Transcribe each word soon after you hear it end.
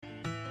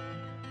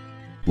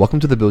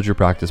Welcome to the Build Your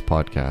Practice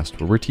podcast,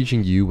 where we're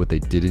teaching you what they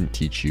didn't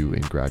teach you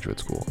in graduate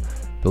school.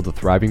 Build a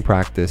thriving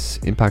practice,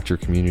 impact your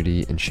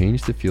community, and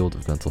change the field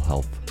of mental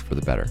health for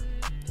the better.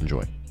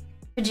 Enjoy.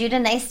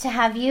 Rujuta, nice to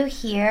have you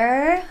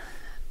here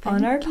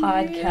on our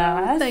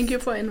podcast. Thank you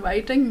for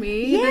inviting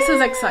me. Yeah, this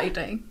is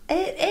exciting.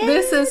 It is.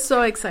 This is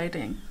so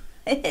exciting.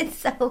 It's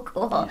so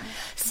cool. Yeah.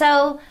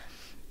 So,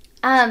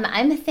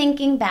 I'm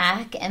thinking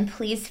back, and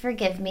please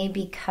forgive me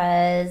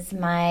because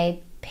my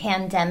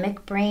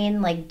pandemic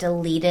brain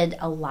deleted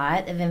a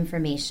lot of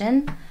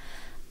information.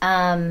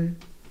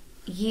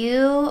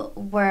 You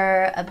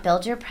were a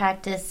Build Your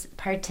Practice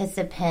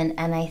participant,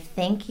 and I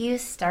think you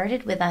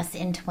started with us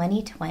in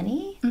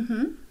 2020.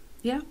 Mm-hmm.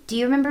 Yeah. Do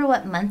you remember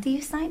what month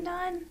you signed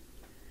on?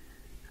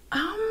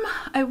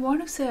 I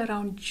want to say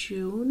around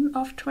June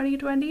of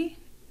 2020.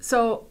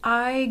 So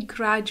I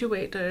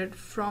graduated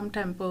from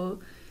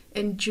Temple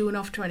in June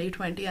of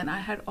 2020, and I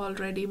had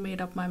already made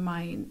up my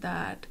mind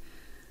that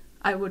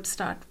I would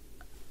start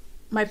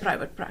my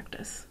private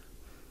practice.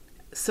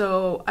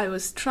 So I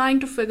was trying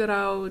to figure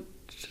out,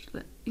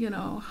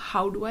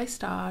 how do I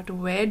start?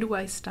 Where do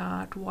I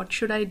start? What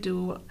should I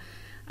do?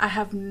 I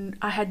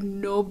had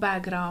no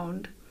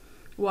background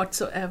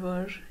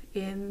whatsoever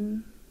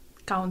in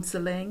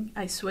counseling.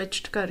 I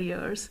switched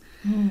careers.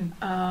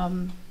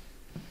 At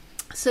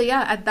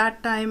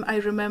that time, I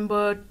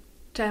remember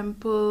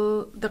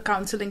Temple, the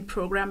counseling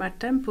program at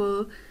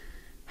Temple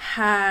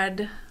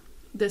had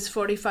this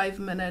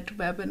 45-minute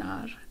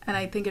webinar, and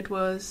I think it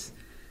was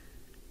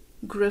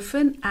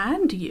Griffin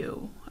and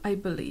you, I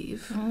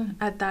believe,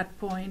 at that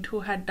point, who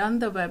had done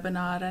the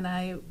webinar, and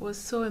I was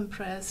so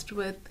impressed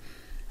with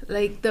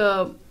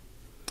the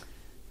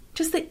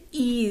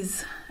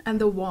ease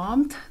and the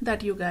warmth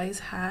that you guys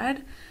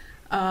had.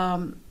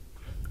 And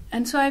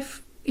so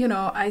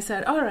I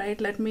said, all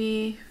right, let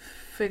me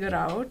figure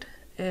out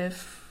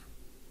if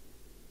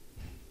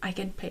I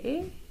can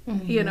pay,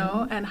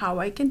 and how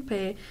I can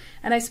pay.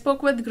 And I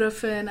spoke with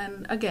Griffin,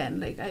 and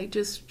again, I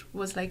just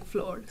was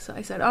floored. So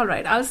I said, all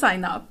right, I'll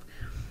sign up.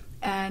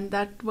 And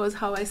that was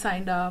how I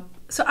signed up.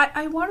 So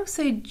I want to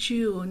say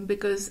June,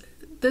 because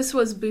this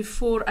was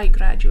before I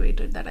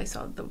graduated that I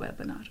saw the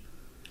webinar.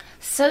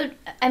 So,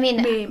 I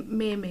mean...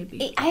 May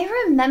maybe. I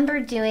remember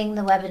doing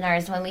the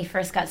webinars when we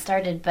first got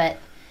started, but...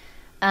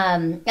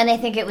 and I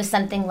think it was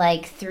something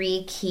like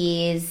 3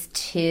 keys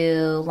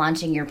to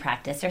launching your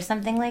practice or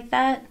something like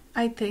that.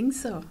 I think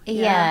so.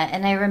 Yeah,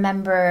 and I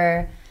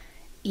remember,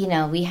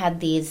 we had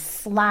these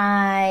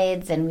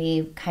slides and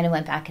we kind of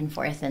went back and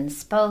forth and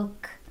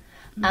spoke.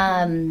 But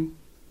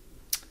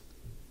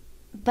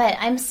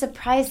I'm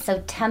surprised.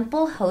 So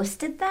Temple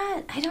hosted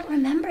that? I don't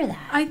remember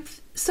that.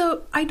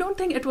 So I don't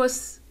think it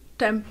was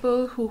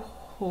Temple who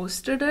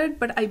hosted it,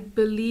 but I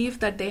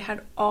believe that they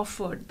had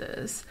offered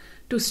this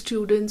to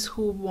students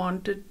who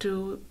wanted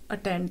to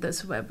attend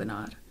this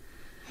webinar.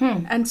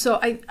 And so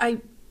I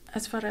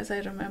as far as I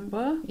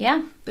remember,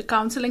 the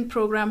counseling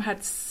program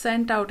had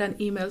sent out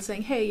an email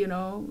saying, hey,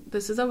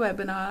 this is a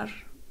webinar.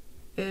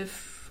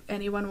 If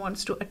anyone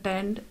wants to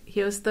attend,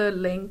 here's the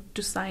link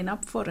to sign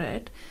up for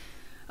it,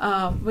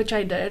 which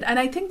I did. And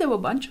I think there were a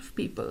bunch of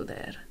people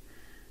there.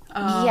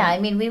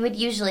 We would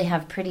usually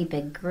have pretty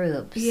big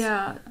groups.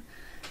 Yeah.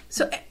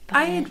 So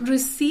I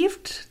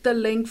received the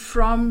link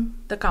from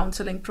the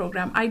counseling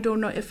program. I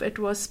don't know if it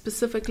was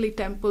specifically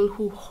Temple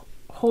who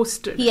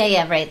hosted.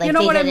 Yeah, right. You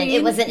know what I mean?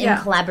 It wasn't in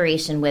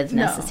collaboration with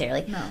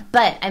necessarily. No.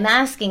 But I'm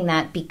asking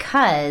that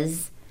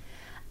because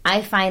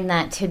I find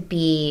that to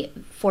be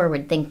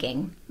forward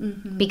thinking.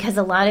 Mm-hmm. Because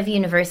a lot of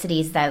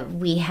universities that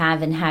we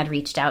have and had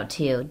reached out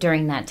to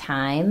during that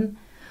time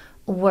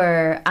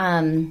were...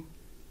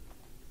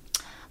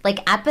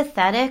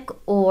 apathetic,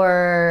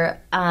 or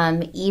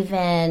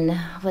even,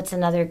 what's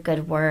another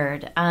good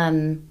word?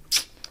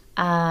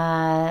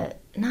 Not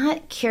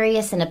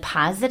curious in a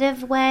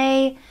positive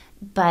way,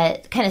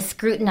 but kind of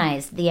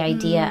scrutinized the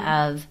idea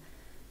of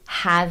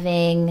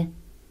having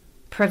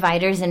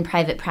providers in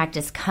private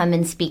practice come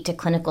and speak to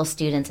clinical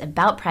students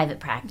about private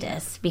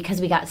practice,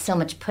 because we got so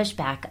much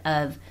pushback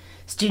of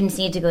students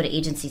need to go to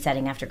agency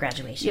setting after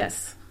graduation.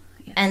 Yes.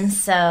 And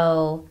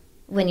so...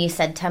 when you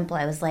said Temple,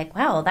 I was like,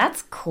 wow,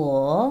 that's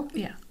cool.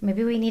 Yeah.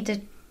 Maybe we need to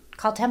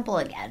call Temple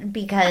again,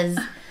 because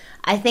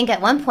I think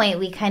at one point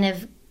we kind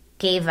of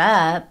gave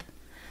up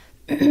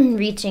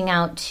reaching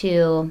out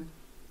to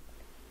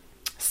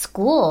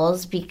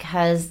schools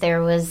because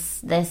there was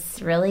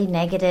this really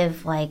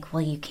negative,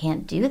 you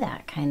can't do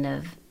that kind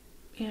of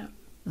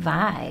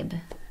vibe.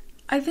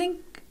 I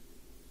think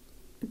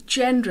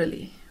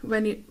generally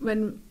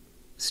when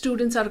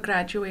students are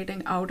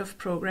graduating out of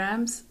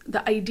programs,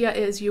 the idea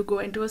is you go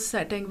into a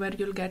setting where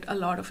you'll get a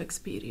lot of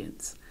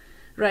experience,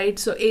 right?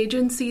 So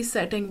agency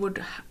setting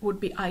would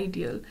be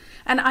ideal.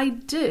 And I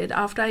did.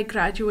 After I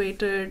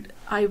graduated,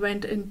 I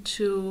went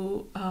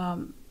into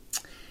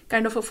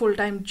kind of a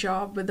full-time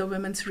job with the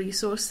Women's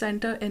Resource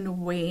Center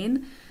in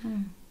Wayne.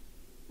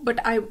 But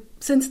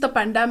since the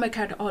pandemic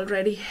had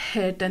already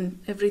hit and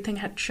everything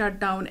had shut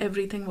down,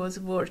 everything was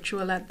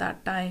virtual at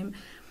that time,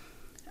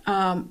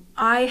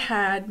 I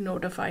had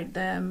notified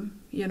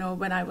them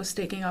when I was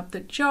taking up the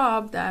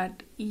job,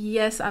 that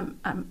yes,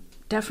 I'm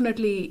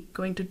definitely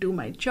going to do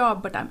my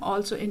job, but I'm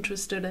also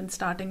interested in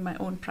starting my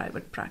own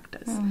private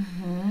practice.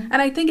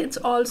 And I think it's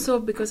also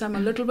because I'm a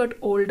little bit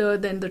older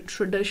than the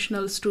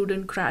traditional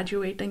student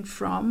graduating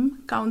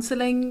from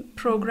counseling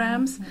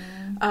programs.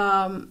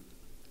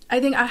 I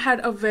think I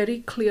had a very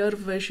clear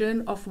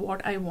vision of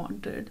what I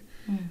wanted.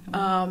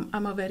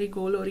 I'm a very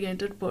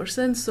goal-oriented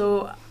person,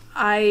 so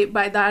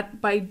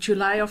by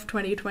July of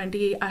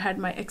 2020, I had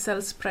my Excel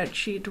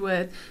spreadsheet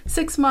with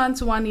 6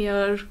 months, 1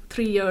 year,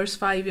 3 years,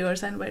 5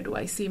 years, and where do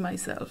I see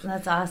myself.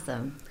 That's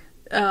awesome.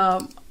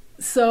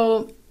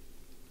 So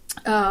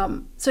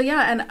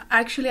yeah, and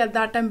actually at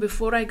that time,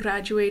 before I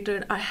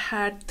graduated, I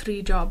had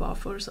 3 job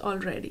offers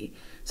already.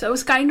 So I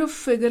was kind of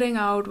figuring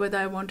out whether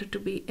I wanted to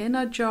be in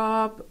a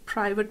job,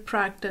 private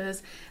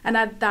practice. And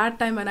at that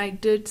time, when I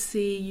did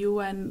see you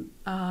and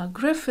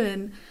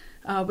Griffin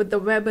with the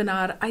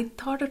webinar, I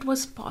thought it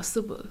was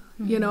possible,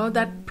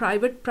 that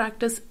private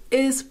practice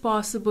is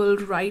possible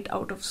right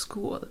out of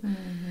school.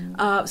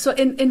 So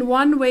in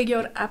one way,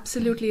 you're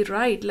absolutely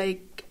right.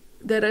 Like,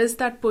 there is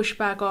that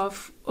pushback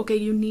of, okay,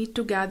 you need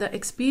to gather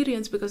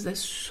experience because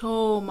there's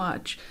so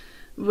much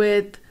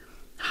with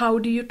how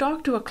do you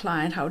talk to a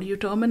client? How do you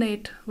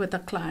terminate with a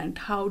client?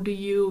 How do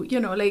you,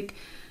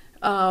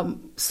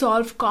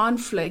 solve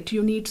conflict?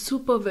 You need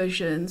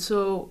supervision.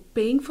 So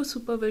paying for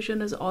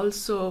supervision is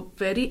also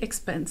very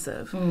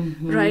expensive,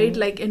 right?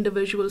 Like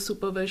individual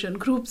supervision,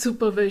 group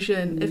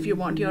supervision, if you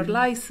want your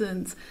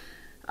license.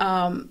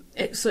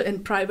 So in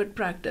private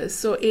practice.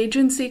 So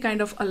agency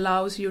kind of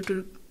allows you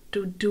to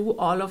do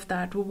all of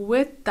that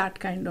with that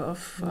kind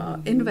of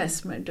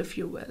investment, if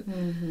you will.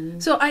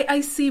 So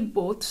I see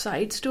both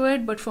sides to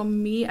it. But for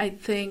me, I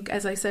think,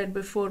 as I said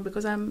before,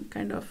 because I'm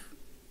kind of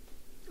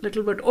a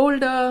little bit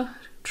older,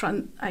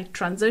 I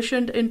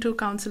transitioned into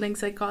counseling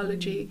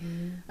psychology.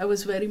 I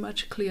was very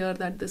much clear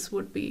that this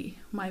would be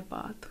my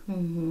path.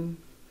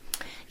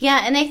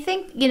 Yeah, and I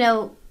think,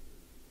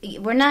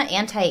 we're not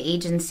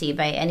anti-agency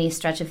by any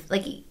stretch of,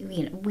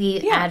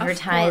 we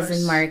advertise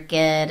and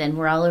market, and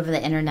we're all over the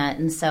internet.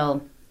 And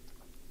so,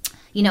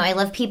 I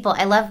love people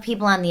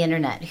on the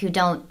internet who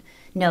don't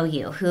know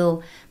you,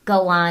 who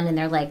go on and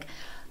they're like,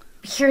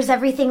 here's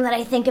everything that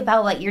I think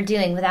about what you're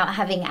doing, without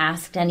having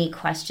asked any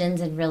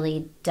questions and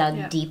really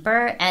dug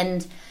deeper.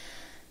 And,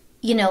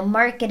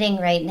 marketing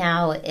right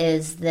now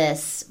is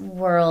this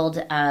world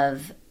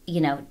of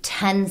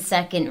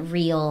 10-second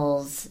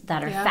reels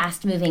that are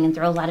fast moving and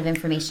throw a lot of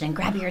information and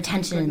grab your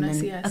attention.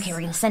 Okay, we're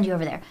going to send you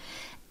over there.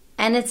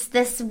 And it's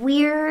this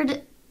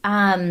weird,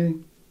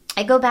 I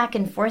go back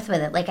and forth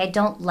with it. Like, I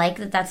don't like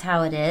that that's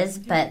how it is,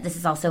 but this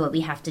is also what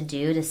we have to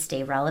do to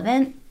stay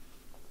relevant.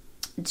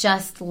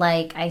 Just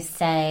like I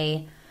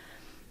say,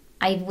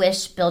 I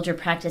wish Build Your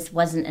Practice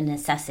wasn't a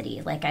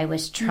necessity. Like, I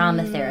wish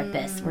trauma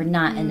therapists were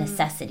not a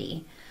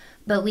necessity.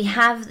 But we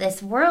have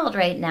this world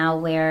right now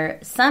where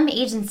some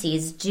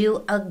agencies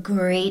do a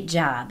great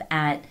job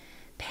at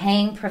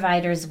paying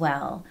providers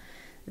well.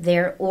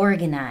 They're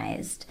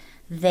organized.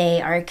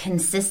 They are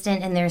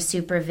consistent in their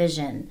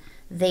supervision.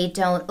 They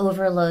don't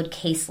overload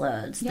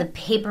caseloads. The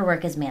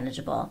paperwork is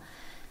manageable.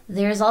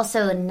 There's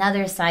also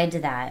another side to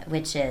that,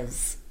 which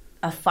is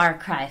a far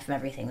cry from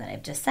everything that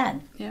I've just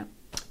said.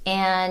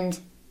 And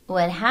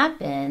what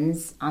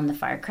happens on the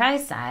far cry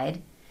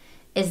side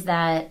is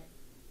that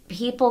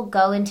people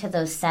go into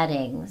those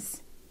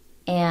settings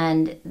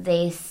and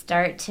they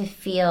start to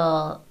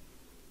feel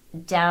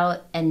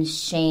doubt and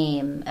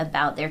shame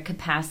about their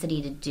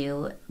capacity to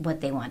do what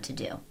they want to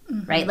do,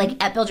 right?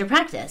 Like at Build Your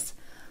Practice,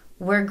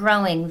 we're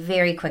growing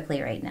very quickly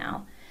right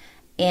now.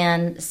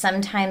 And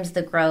sometimes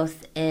the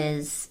growth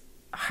is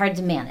hard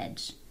to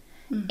manage.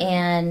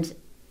 And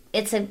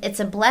it's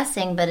a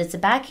blessing, but it's a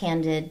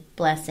backhanded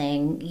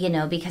blessing,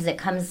 because it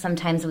comes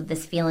sometimes with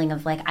this feeling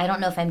of like, I don't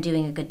know if I'm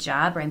doing a good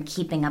job or I'm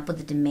keeping up with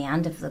the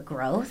demand of the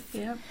growth.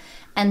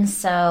 And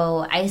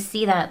so I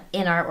see that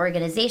in our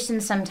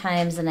organization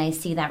sometimes, and I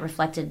see that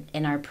reflected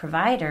in our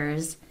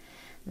providers,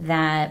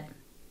 that,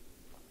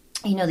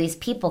 these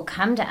people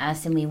come to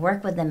us and we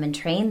work with them and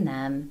train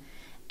them,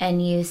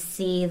 and you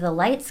see the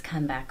lights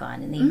come back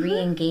on and they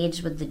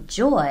re-engage with the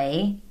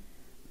joy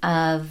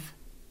of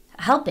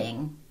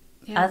helping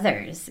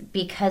others,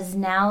 because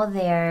now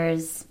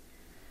there's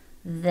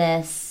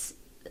this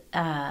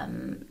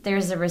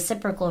there's a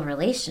reciprocal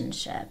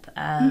relationship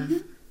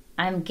of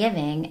I'm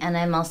giving and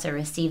I'm also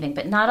receiving,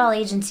 but not all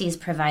agencies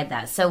provide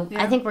that. So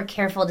I think we're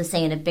careful to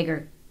say in a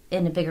bigger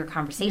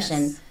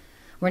conversation,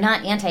 we're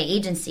not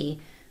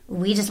anti-agency.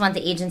 We just want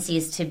the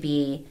agencies to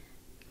be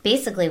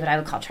basically what I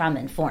would call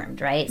trauma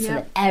informed, right? So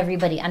that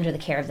everybody under the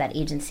care of that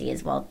agency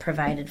is well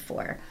provided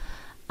for.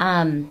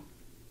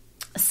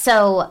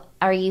 So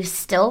are you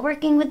still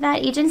working with that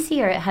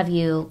agency, or have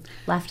you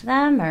left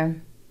them,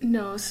 or?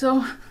 No,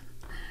 so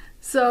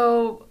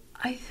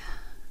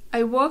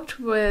I worked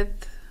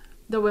with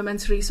the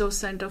Women's Resource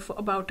Center for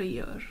about a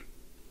year,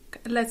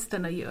 less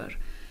than a year.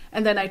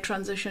 And then I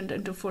transitioned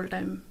into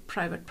full-time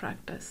private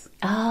practice.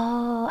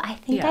 Oh, I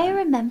think I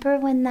remember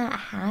when that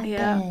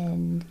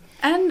happened.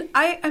 And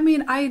I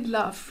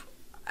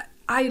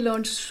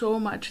learned so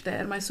much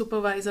there. My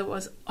supervisor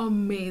was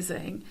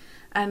amazing.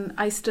 And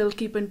I still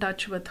keep in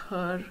touch with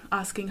her,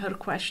 asking her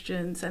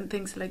questions and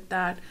things like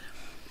that.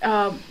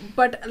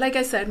 But like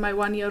I said, my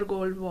 1-year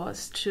goal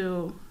was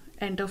to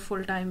enter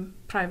full-time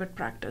private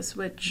practice,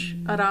 which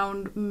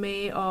around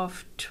May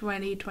of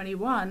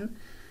 2021,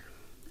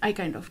 I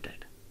kind of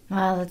did.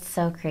 Wow, that's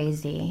so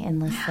crazy in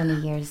less than a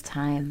year's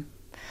time.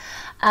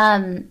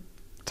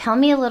 Tell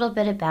me a little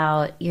bit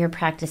about your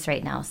practice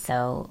right now.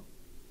 So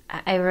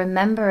I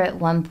remember at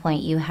one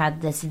point you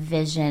had this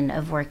vision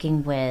of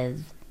working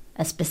with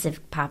a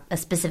specific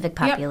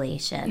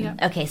population.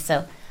 Yep. Okay,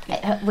 so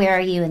where are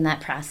you in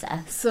that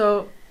process?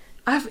 So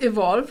I've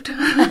evolved.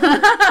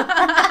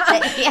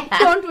 Yeah.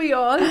 Don't we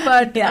all?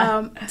 But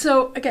Yeah.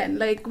 so again,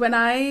 like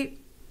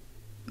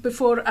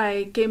before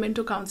I came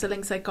into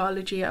counseling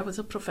psychology, I was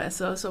a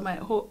professor. So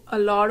a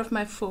lot of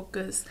my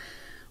focus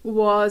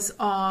was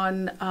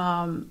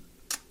on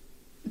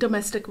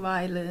domestic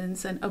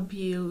violence and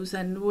abuse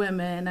and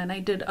women, and I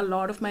did a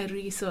lot of my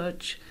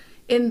research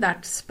in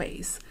that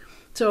space.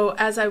 So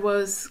as I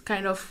was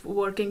kind of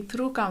working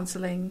through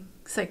counseling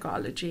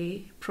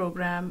psychology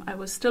program, I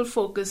was still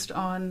focused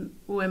on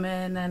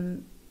women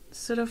and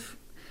sort of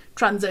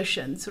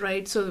transitions,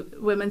 right? So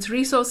Women's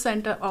Resource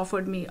Center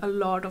offered me a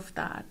lot of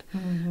that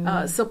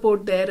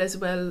support there as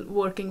well,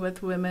 working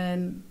with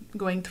women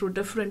going through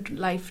different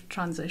life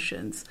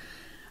transitions.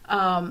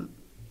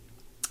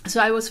 So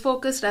I was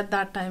focused at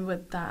that time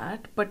with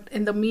that. But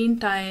in the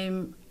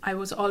meantime, I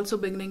was also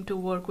beginning to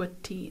work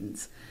with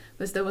teens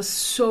because there was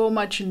so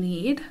much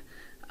need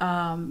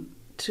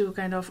to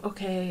kind of,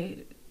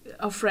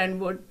 a friend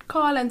would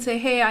call and say,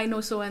 hey, I know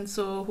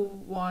so-and-so who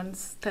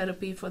wants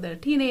therapy for their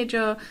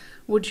teenager.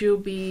 Would you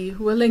be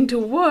willing to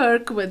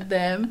work with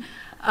them?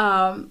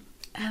 And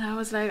I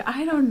was like,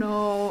 I don't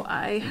know.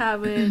 I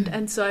haven't.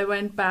 And so I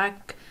went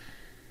back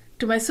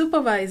to my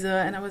supervisor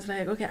and I was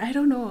like, okay, I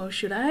don't know.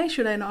 Should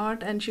I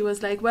not? And she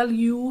was like, well,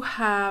 you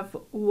have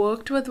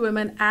worked with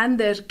women and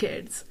their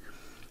kids,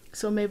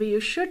 so maybe you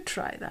should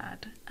try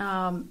that.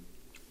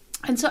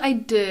 And so I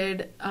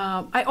did.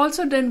 I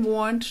also didn't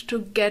want to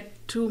get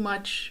too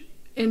much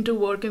into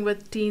working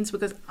with teens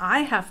because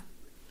at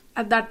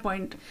that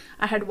point,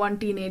 I had one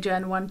teenager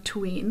and one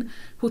tween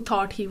who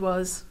thought he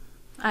was,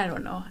 I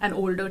don't know, an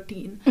older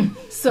teen.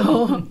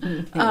 So,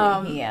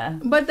 Yeah.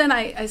 But then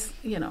I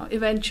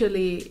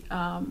eventually,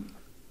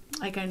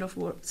 I kind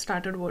of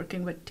started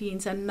working with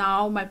teens, and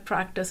now my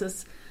practice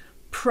is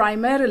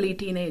primarily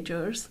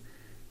teenagers,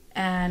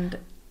 and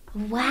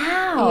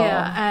Wow.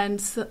 yeah,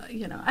 and so,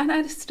 and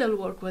I still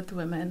work with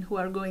women who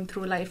are going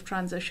through life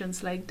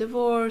transitions like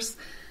divorce,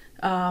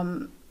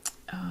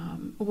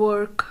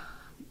 work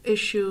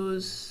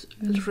issues,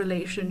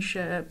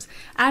 relationships,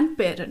 and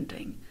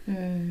parenting.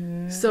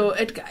 So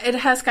it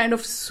has kind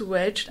of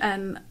switched,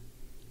 and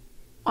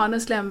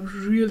honestly, I'm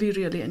really,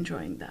 really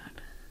enjoying that.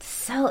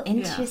 So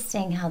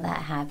interesting how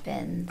that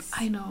happens.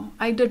 I know.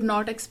 I did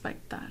not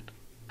expect that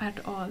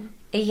at all.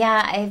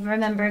 Yeah, I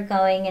remember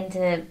going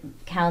into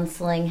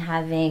counseling,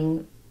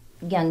 having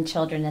young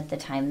children at the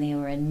time. They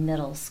were in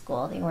middle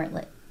school. They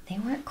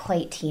weren't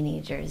quite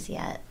teenagers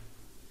yet,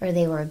 or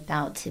they were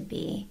about to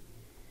be,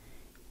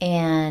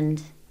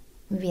 and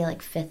maybe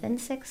like 5th and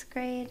 6th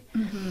grade.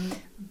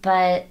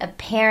 But a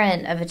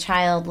parent of a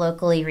child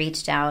locally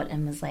reached out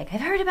and was like,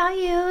 I've heard about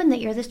you and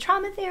that you're this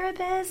trauma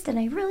therapist, and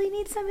I really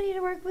need somebody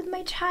to work with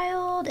my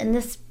child. And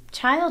this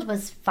child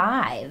was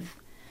 5.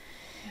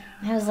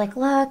 I was like,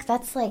 look,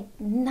 that's like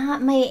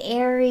not my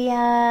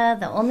area.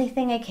 The only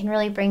thing I can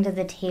really bring to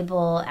the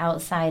table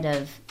outside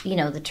of,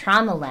 the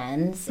trauma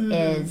lens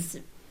is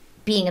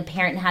being a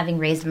parent and having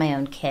raised my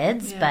own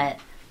kids. But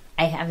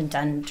I haven't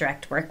done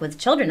direct work with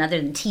children other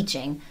than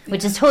teaching,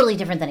 which is totally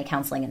different than a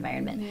counseling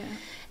environment. Yeah.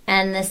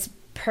 And this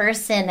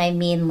person,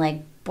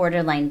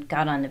 borderline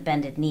got on a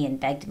bended knee and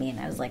begged me, and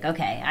I was like,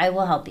 okay, I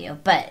will help you,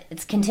 but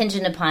it's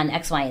contingent upon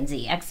X, Y, and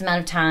Z, X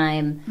amount of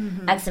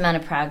time, X amount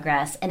of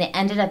progress. And it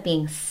ended up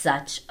being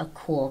such a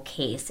cool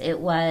case. It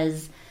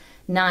was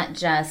not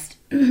just,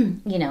 a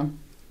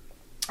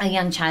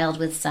young child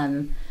with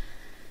some,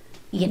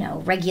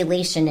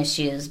 regulation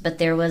issues, but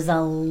there was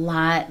a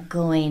lot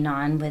going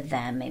on with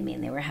them. I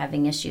mean, they were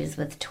having issues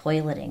with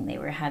toileting. They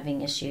were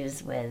having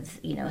issues with,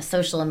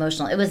 social,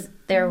 emotional.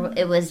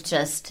 It was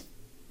just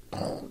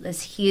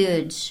this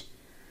huge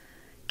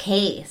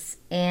case,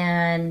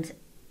 and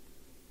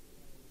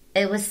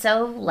it was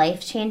so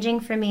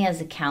life-changing for me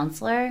as a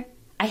counselor.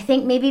 I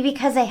think maybe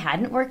because I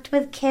hadn't worked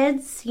with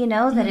kids,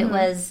 that it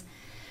was,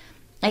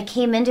 I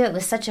came into it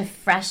with such a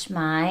fresh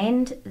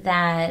mind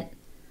that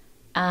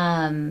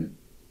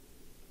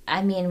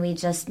we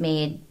just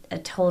made a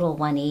total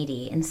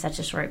 180 in such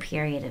a short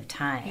period of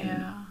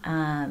time.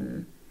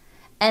 And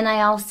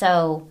I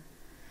also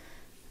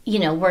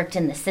worked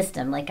in the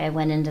system. I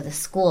went into the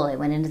school, I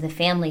went into the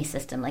family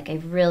system.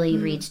 I really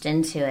reached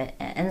into it.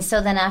 And so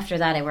then after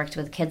that, I worked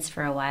with kids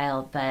for a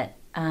while. But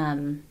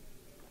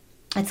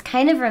it's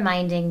kind of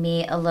reminding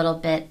me a little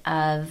bit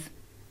of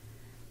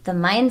the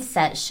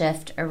mindset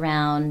shift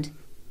around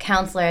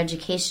counselor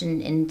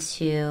education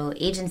into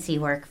agency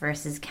work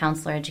versus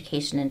counselor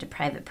education into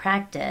private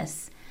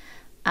practice,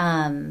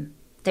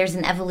 there's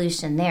an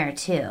evolution there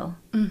too.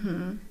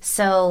 Mm-hmm.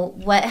 So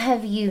what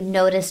have you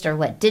noticed, or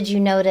what did you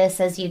notice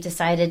as you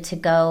decided to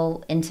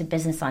go into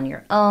business on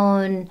your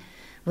own?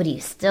 What are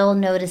you still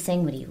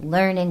noticing? What are you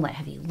learning? What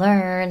have you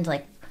learned?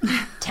 Like,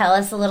 tell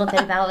us a little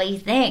bit about what you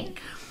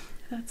think.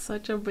 That's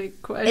such a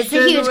big question. It's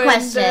a huge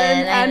question.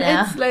 And I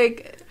know. It's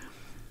like,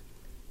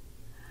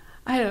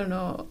 I don't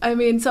know. I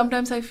mean,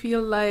 sometimes I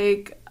feel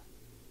like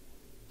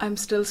I'm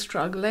still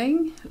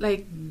struggling,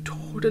 like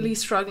totally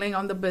struggling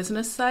on the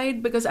business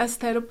side, because as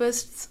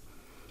therapists,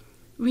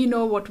 we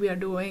know what we are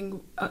doing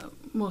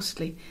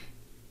mostly,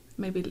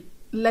 maybe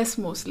less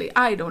mostly,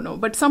 I don't know,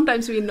 but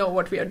sometimes we know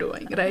what we are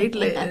doing, right?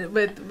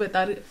 with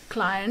our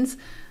clients.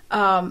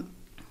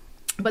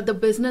 But the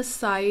business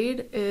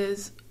side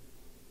is,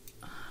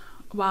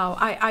 wow,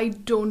 I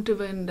don't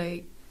even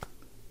like,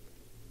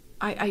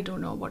 I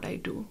don't know what I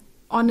do,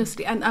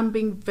 honestly, and I'm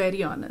being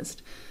very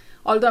honest.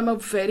 Although I'm a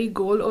very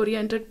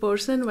goal-oriented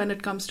person when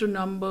it comes to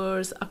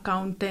numbers,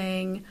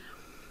 accounting,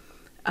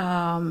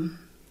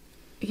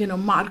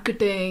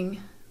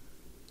 marketing,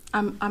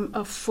 I'm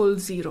a full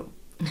zero,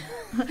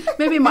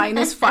 maybe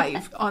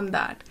 -5 on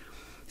that.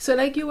 So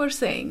like you were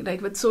saying,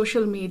 like with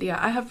social media,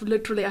 I have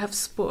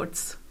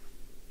spurts,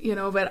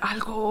 where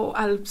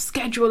I'll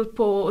schedule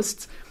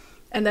posts,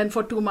 and then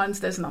for 2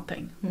 months there's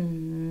nothing,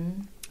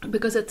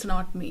 because it's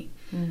not me.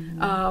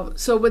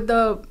 So with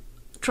the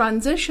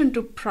transition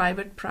to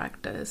private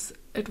practice,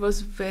 it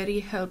was very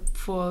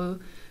helpful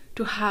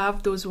to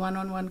have those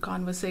one-on-one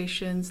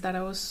conversations that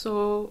I was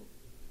so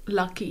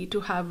lucky to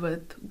have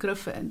with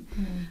Griffin.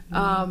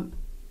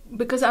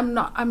 Because I'm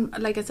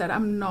like I said,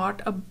 I'm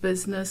not a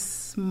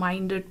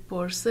business-minded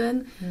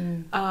person.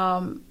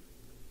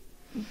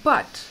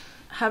 But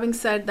having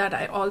said that,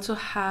 I also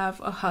have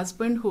a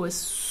husband who is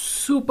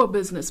super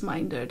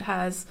business-minded,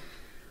 has,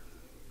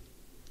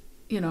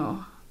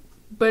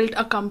 built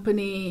a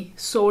company,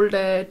 sold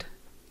it,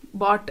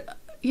 bought,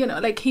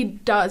 like he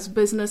does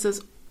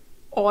businesses,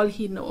 all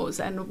he knows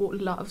and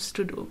loves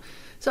to do.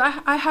 So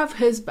I have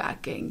his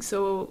backing.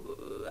 So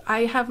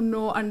I have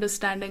no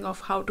understanding of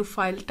how to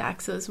file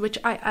taxes, which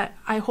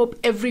I hope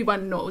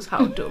everyone knows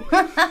how to.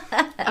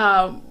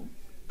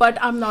 But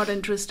I'm not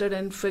interested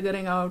in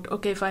figuring out,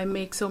 okay, if I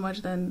make so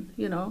much, then,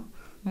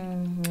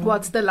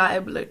 what's the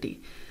liability?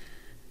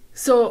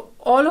 So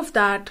all of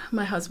that,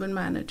 my husband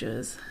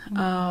manages.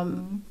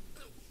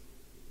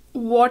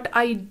 What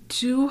I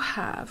do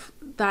have,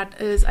 that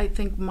is, I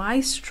think,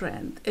 my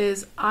strength,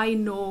 is I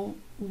know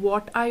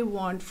what I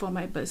want for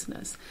my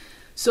business.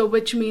 So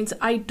which means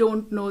I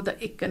don't know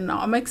the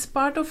economics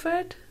part of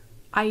it.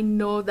 I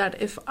know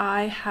that if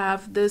I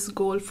have this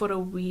goal for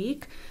a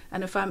week,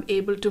 and if I'm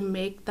able to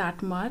make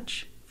that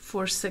much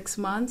for 6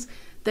 months,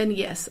 then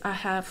yes, I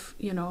have,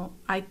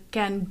 I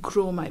can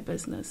grow my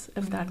business,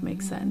 if that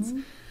makes sense.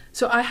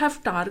 So I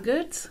have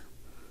targets.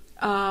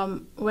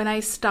 When I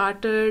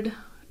started,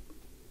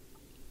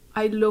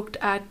 I looked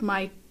at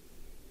my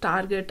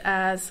target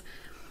as,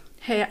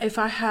 hey, if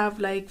I have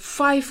like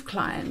 5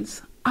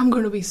 clients, I'm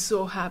going to be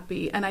so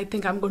happy. And I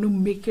think I'm going to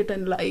make it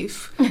in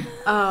life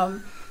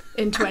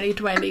in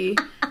 2020.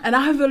 And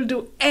I will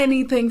do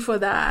anything for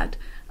that.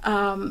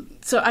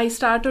 So I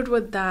started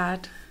with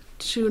that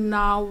to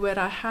now where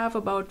I have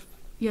about,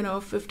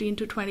 15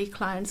 to 20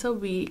 clients a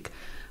week.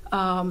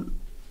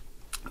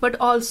 But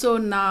also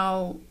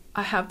now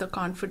I have the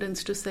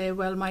confidence to say,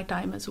 well, my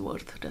time is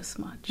worth this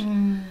much.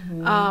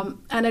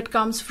 And it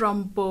comes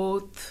from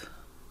both,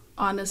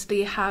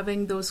 honestly,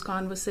 having those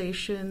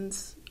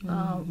conversations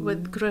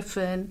with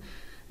Griffin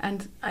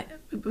and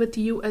with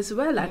you as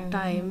well at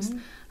times,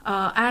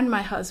 and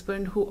my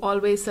husband, who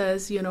always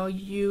says,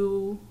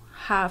 you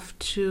have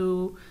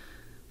to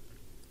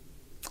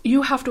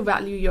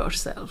value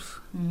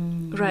yourself,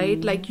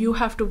 right? Like you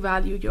have to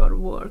value your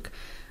work.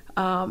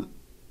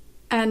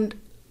 And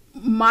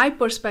my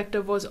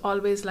perspective was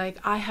always like,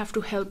 I have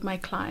to help my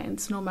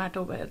clients no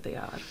matter where they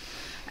are.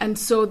 And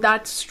so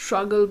that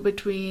struggle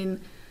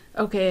between,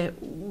 okay,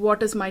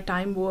 what is my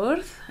time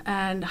worth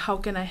and how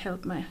can I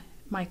help my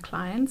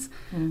clients,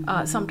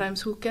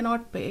 sometimes who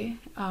cannot pay.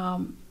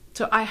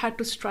 So I had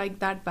to strike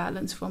that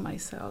balance for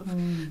myself.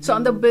 So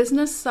on the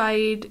business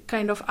side,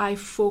 kind of I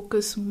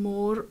focus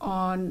more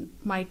on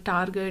my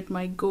target,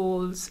 my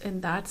goals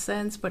in that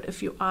sense. But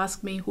if you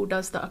ask me who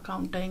does the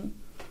accounting,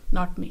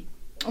 not me.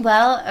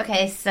 Well,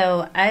 okay,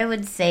 so I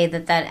would say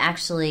that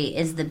actually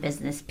is the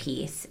business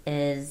piece,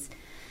 is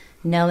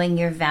knowing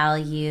your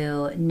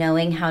value,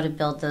 knowing how to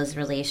build those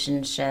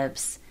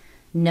relationships,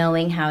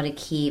 knowing how to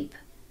keep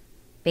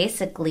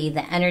basically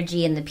the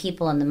energy and the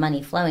people and the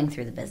money flowing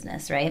through the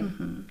business, right?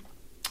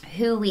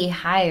 Who we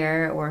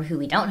hire or who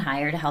we don't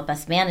hire to help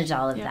us manage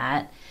all of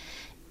that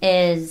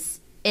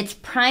it's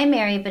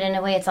primary, but in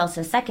a way it's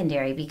also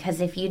secondary, because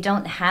if you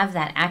don't have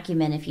that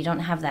acumen, if you don't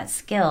have that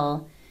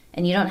skill,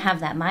 and you don't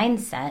have that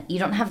mindset, you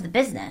don't have the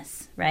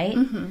business, right?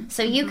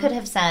 So you could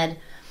have said,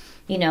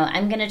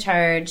 I'm going to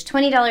charge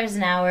 $20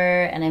 an hour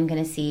and I'm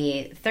going to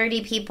see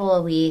 30 people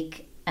a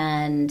week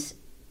and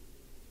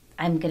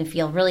I'm going to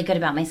feel really good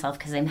about myself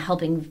because I'm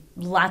helping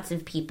lots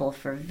of people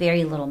for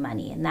very little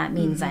money. And that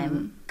means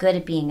I'm good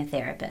at being a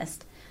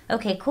therapist.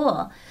 Okay,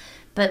 cool.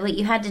 But what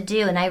you had to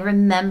do, and I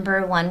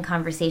remember one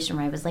conversation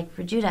where I was like,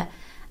 Rujuta,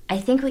 I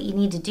think what you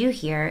need to do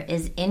here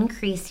is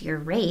increase your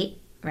rate,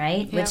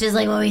 right? Yep. Which is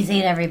like what we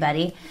say to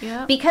everybody.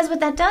 Yep. Because what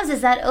that does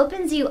is that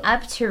opens you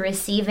up to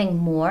receiving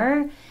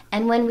more.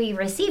 And when we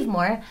receive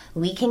more,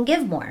 we can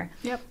give more.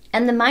 Yep.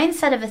 And the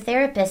mindset of a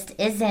therapist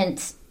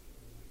isn't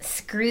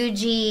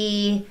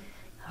Scroogey,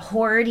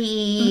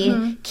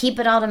 hoardy, keep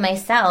it all to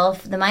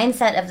myself. The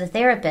mindset of the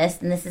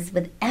therapist, and this is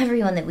with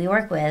everyone that we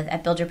work with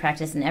at Build Your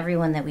Practice and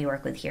everyone that we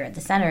work with here at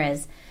the center,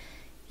 is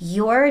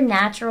your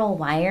natural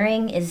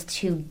wiring is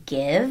to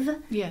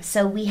give. Yes.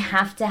 So we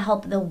have to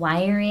help the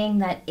wiring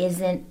that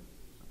isn't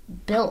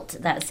built,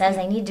 that says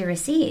I need to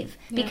receive.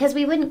 Yeah. Because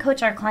we wouldn't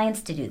coach our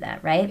clients to do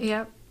that, right?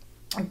 Yep.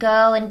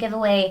 Go and give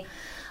away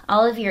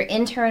all of your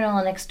internal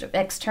and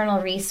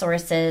external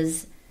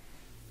resources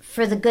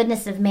for the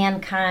goodness of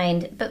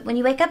mankind. But when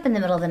you wake up in the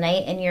middle of the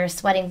night and you're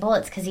sweating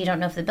bullets because you don't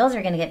know if the bills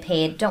are going to get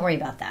paid, don't worry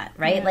about that,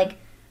 right? Yeah. Like,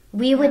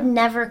 we would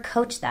never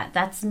coach that.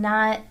 That's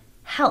not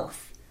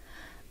health.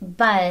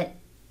 But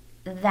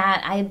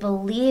that, I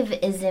believe,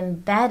 is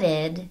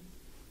embedded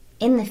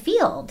in the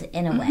field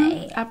in a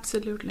way.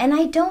 Absolutely. And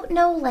I don't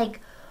know, like,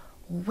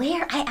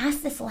 where, I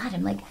ask this a lot.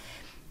 I'm like,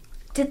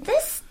 did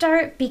this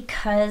start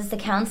because the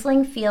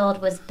counseling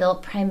field was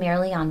built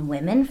primarily on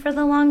women for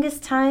the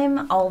longest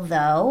time?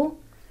 Although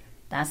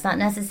that's not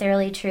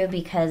necessarily true,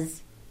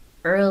 because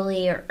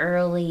early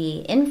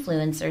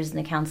influencers in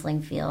the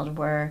counseling field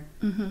were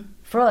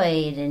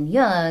Freud and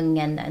Jung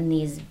and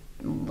these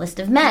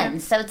list of men. Yeah.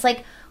 So it's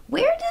like,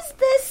 where does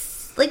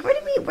this, like, where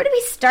do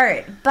we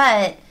start?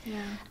 But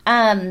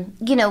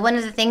one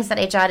of the things that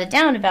I jotted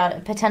down about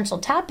a potential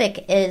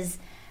topic is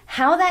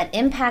how that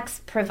impacts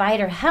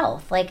provider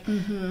health, like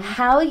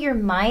how your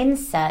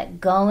mindset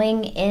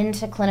going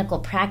into clinical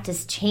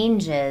practice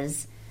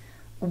changes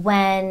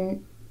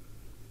when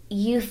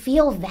you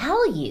feel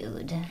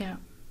valued.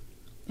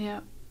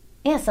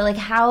 Yeah, so like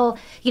how,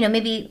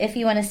 maybe if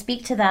you want to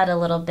speak to that a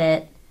little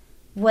bit,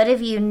 what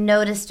have you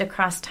noticed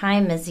across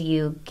time as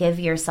you give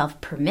yourself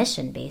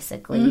permission,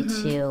 basically,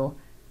 to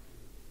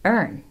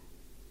earn?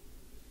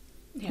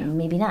 Yeah.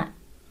 Maybe not.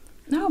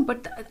 No,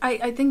 but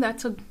I think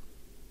that's a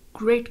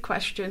great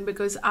question,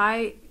 because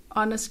I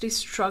honestly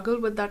struggle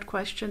with that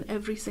question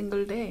every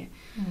single day.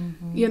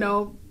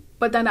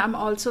 But then I'm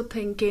also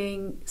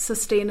thinking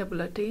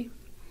sustainability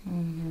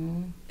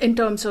in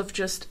terms of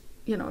just,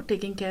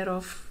 taking care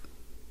of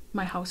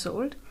my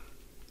household,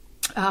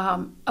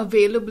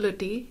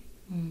 availability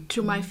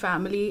to my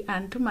family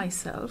and to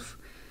myself,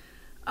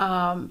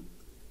 and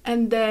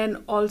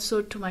then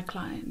also to my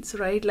clients,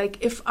 right? Like,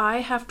 if I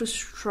have to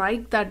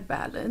strike that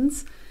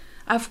balance,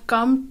 I've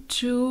come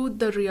to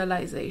the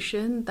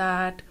realization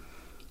that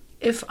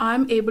if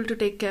I'm able to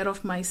take care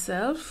of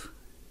myself,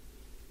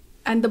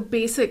 and the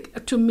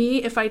basic, to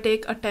me, if I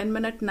take a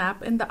 10-minute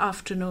nap in the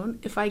afternoon,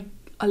 if I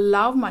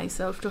allow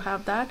myself to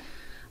have that,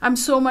 I'm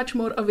so much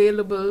more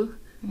available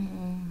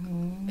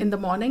in the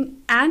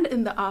morning and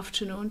in the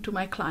afternoon to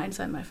my clients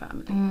and my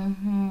family.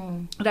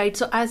 Right?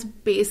 So as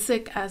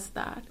basic as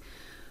that.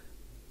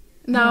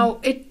 Now,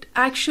 it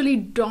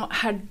actually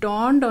had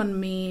dawned on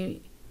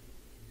me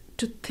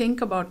to think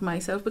about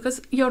myself,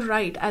 because you're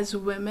right, as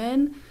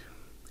women,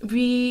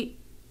 we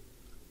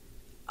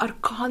are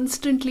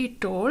constantly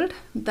told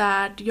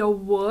that your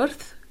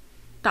worth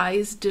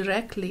ties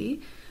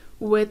directly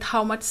with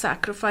how much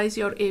sacrifice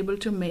you're able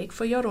to make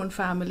for your own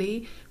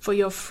family, for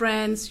your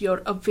friends,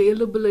 your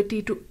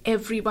availability to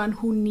everyone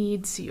who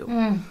needs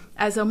you.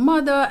 As a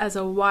mother, as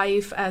a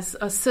wife, as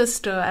a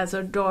sister, as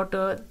a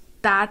daughter,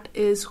 that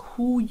is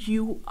who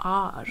you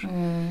are.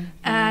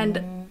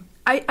 And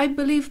I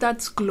believe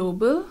that's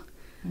global.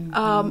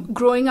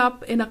 Growing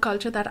up in a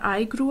culture that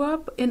I grew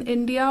up in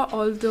India,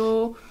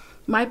 although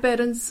my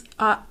parents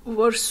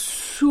were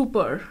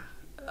super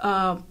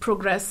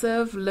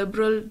progressive,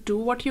 liberal, do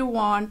what you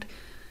want,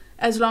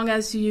 as long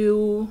as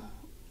you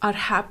are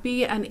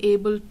happy and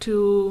able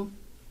to,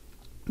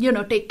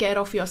 take care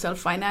of yourself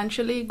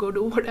financially, go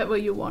do whatever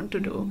you want to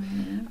do.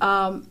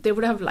 They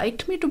would have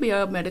liked me to be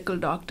a medical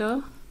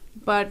doctor,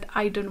 but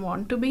I didn't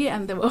want to be,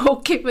 and they were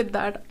okay with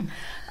that.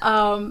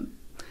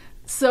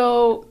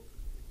 So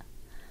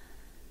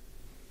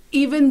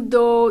even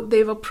though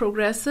they were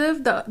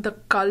progressive, the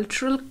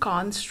cultural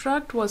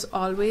construct was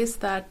always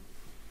that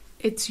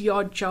it's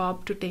your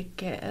job to take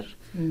care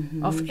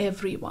of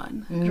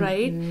everyone,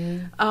 right?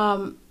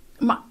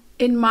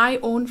 In my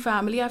own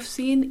family, I've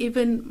seen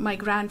even my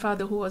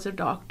grandfather, who was a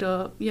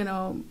doctor,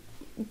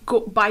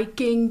 go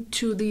biking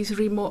to these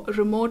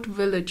remote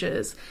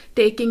villages,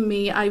 taking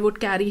me. I would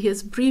carry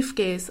his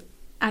briefcase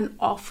and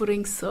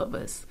offering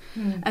service.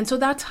 And so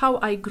that's how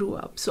I grew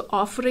up. So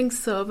offering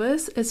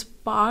service is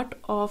part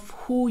of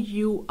who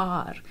you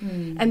are.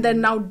 And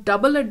then now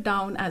double it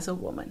down as a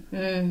woman,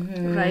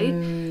 right?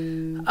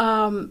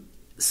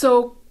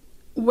 So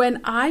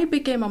when I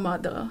became a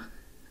mother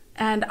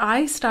and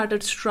I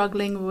started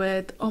struggling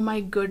with, oh my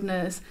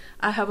goodness,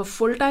 I have a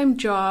full-time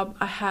job,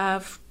 I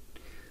have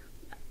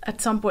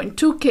at some point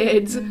 2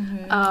 kids,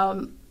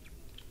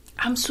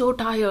 I'm so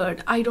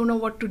tired, I don't know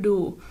what to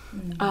do.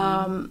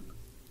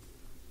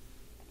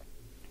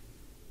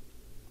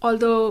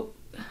 Although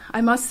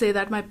I must say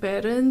that my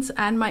parents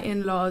and my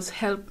in-laws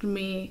helped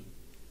me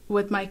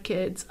with my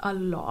kids a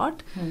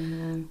lot.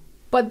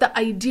 But the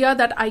idea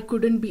that I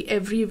couldn't be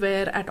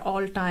everywhere at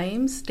all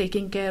times,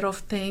 taking care of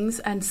things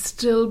and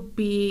still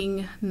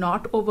being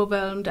not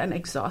overwhelmed and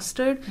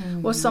exhausted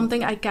was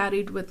something I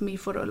carried with me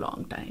for a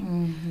long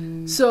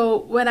time. So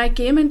when I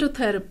came into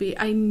therapy,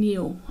 I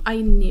knew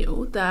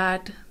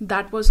that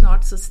that was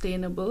not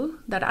sustainable,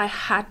 that I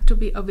had to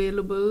be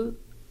available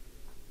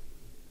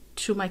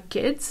to my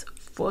kids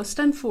first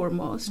and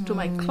foremost, to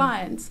my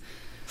clients,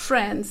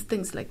 friends,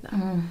 things like that.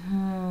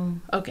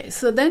 Okay,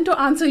 so then to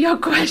answer your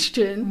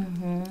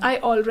question, I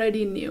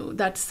already knew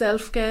that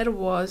self-care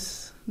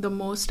was the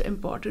most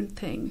important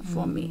thing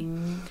for me.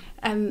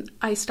 And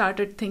I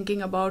started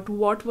thinking about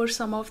what were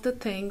some of the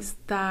things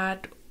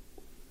that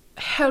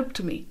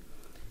helped me.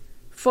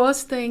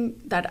 First thing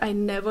that I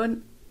never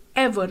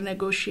ever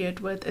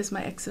negotiate with is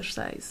my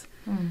exercise.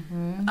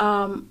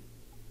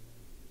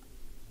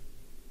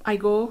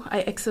 I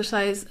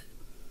exercise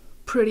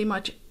pretty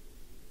much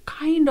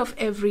kind of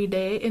every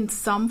day in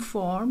some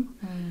form.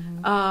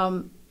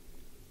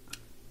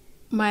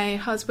 My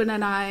husband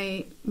and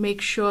I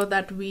make sure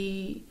that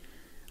we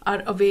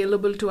are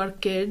available to our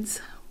kids,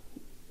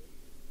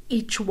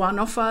 each one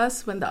of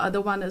us, when the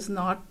other one is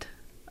not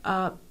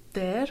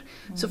there.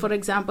 So for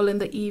example, in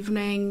the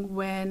evening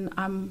when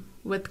I'm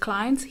with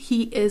clients,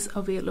 he is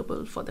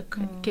available for the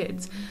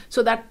kids.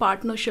 So that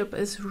partnership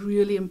is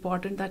really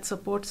important. That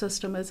support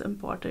system is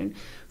important.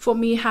 For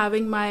me,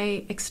 having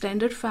my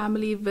extended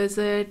family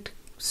visit,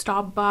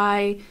 stop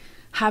by,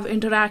 have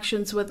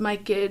interactions with my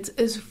kids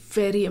is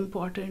very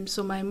important.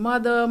 So my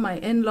mother, my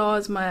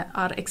in-laws,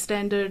 our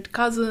extended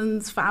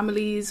cousins,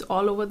 families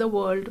all over the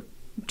world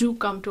do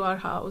come to our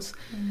house,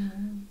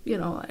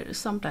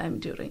 sometime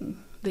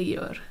during the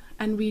year.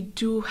 And we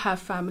do have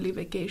family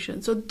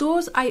vacations. So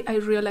those, I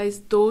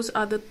realize those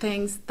are the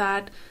things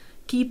that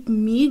keep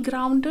me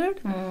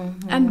grounded.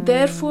 And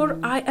therefore,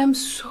 I am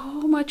so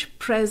much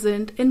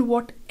present in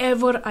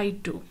whatever I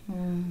do.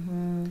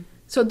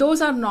 So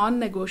those are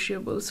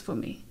non-negotiables for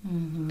me.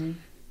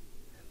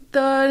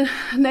 The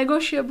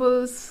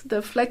negotiables,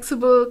 the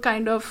flexible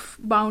kind of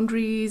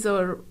boundaries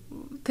or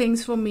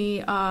things for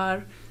me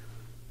are,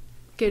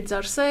 kids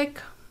are sick,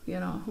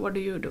 what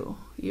do?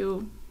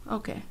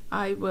 Okay,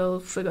 I will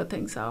figure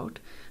things out,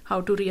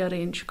 how to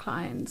rearrange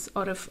clients.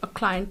 Or if a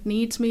client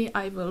needs me,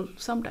 I will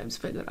sometimes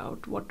figure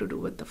out what to do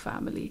with the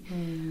family.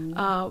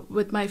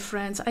 With my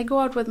friends, I go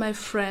out with my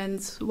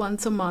friends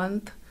once a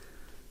month.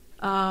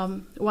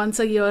 Once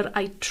a year,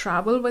 I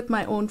travel with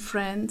my own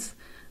friends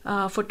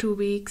for 2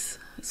 weeks.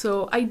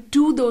 So I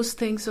do those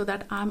things so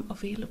that I'm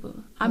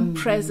available. I'm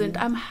present.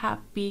 I'm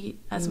happy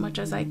as much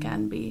as I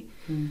can be.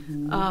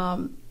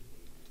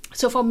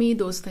 So for me,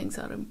 those things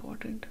are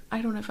important.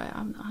 I don't know if I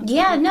am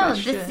answering the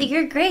question.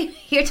 You're great.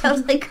 You're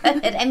totally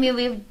good. I mean,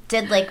 we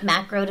did like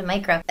macro to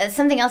micro.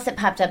 Something else that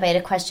popped up, I had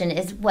a question,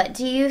 is what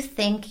do you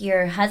think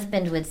your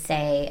husband would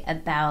say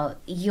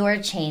about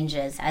your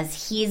changes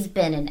as he's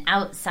been an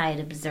outside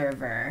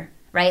observer,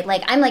 right?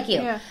 Like, I'm like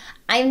you. Yeah.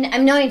 I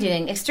know I'm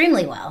doing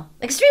extremely well.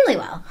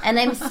 And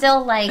I'm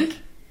still like...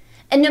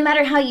 And no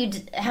matter how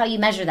you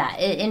measure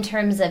that, in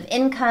terms of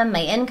income,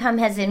 my income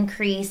has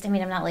increased. I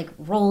mean, I'm not like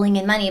rolling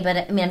in money, but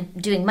I mean,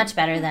 I'm doing much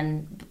better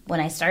than when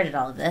I started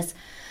all of this.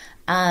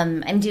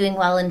 I'm doing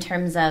well in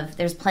terms of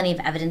there's plenty of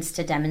evidence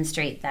to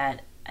demonstrate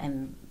that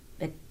I'm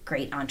a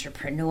great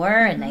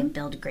entrepreneur and I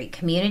build great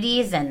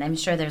communities. And I'm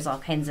sure there's all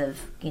kinds of,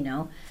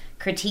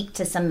 critique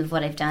to some of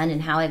what I've done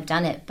and how I've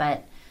done it.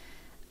 But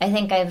I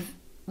think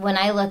when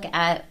I look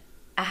at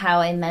how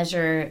I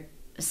measure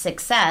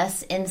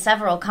success in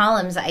several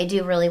columns, I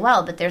do really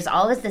well, but there's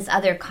always this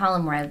other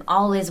column where I'm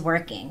always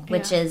working,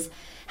 which is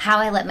how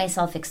I let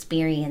myself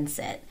experience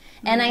it.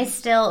 And I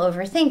still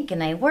overthink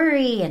and I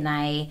worry and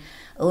I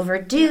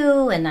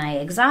overdo and I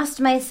exhaust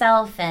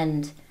myself,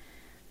 and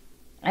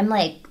I'm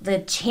like the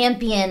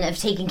champion of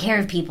taking care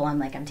of people. I'm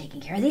like, I'm taking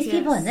care of these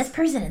people and this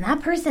person and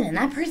that person and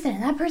that person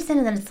and that person,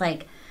 and then it's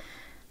like,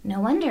 no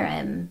wonder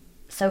I'm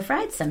so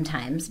fried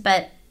sometimes.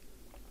 But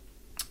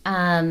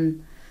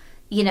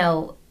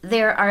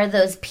there are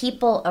those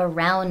people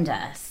around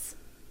us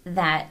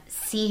that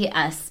see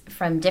us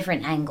from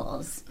different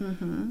angles.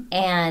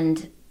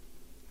 And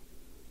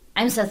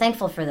I'm so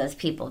thankful for those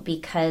people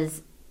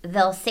because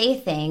they'll say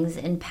things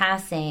in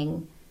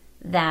passing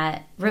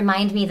that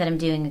remind me that I'm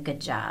doing a good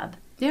job.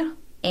 Yeah.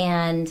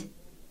 And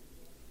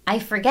I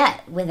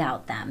forget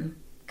without them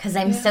because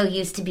I'm so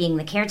used to being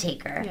the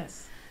caretaker.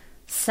 Yes.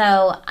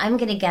 So I'm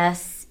going to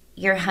guess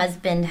your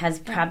husband has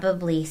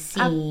probably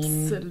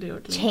seen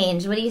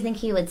change. What do you think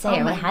he would say,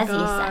 or what has he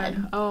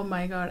said? Oh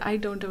my God, I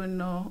don't even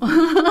know.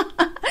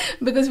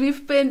 because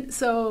we've been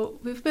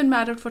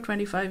married for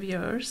 25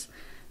 years,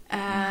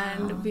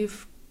 and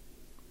we've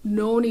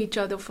known each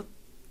other for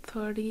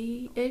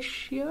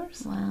 30-ish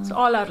years. Wow. So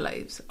all our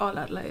lives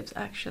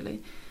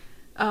actually,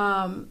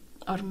 or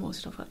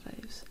most of our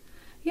lives.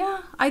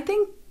 Yeah, I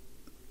don't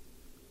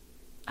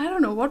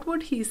know, what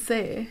would he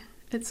say?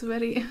 It's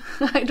very,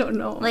 I don't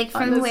know. Like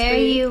from honestly. where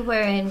you were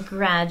in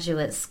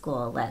graduate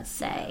school, let's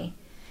say,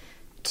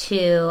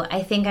 to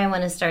I think I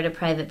want to start a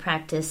private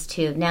practice,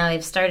 to now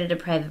I've started a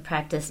private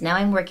practice. Now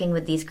I'm working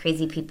with these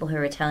crazy people who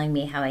are telling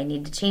me how I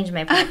need to change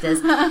my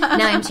practice.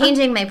 Now I'm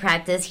changing my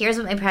practice. Here's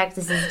what my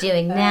practice is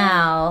doing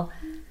now.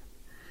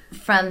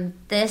 From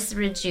this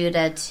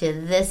Rujuta to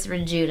this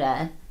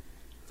Rujuta.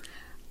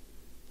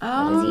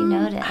 What does he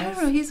notice? I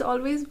don't know. He's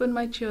always been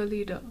my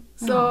cheerleader.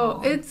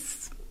 So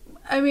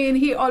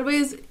he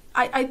always,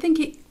 I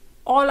think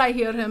all I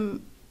hear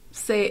him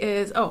say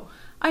is, oh,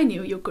 I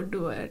knew you could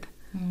do it.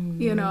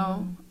 You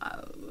know,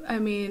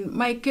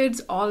 my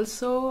kids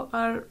also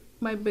are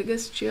my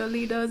biggest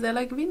cheerleaders. They're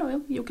like, we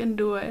know you can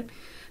do it.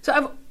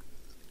 So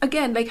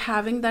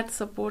having that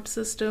support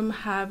system,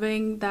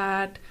 having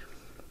that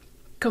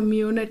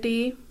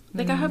community.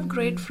 Like I have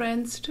great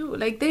friends too.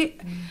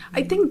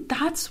 I think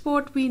that's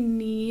what we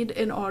need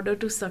in order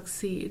to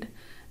succeed.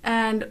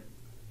 And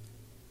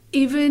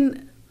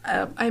even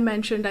I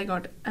mentioned I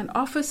got an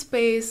office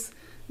space.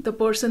 The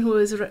person who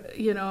is,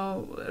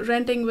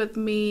 renting with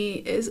me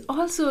is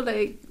also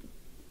like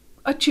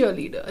a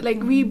cheerleader.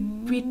 Like we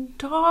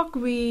talk,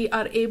 we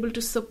are able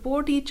to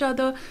support each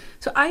other.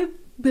 So I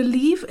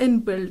believe in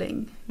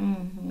building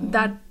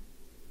that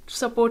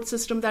support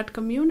system, that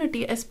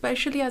community,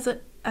 especially as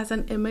an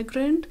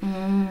immigrant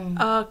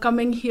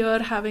coming here,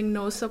 having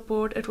no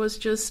support. It was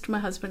just my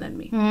husband and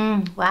me.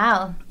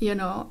 Wow.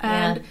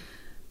 And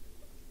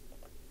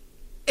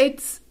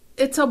it's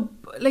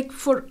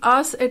for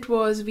us, it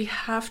was, we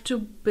have to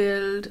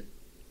build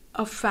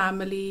a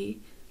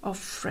family of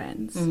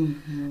friends.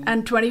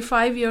 And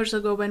 25 years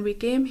ago when we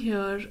came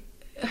here,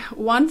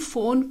 one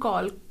phone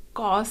call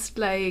cost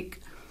I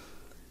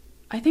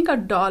think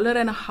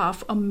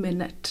 $1.50 a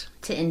minute.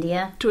 To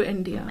India? To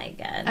India. Oh my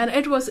God. And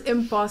it was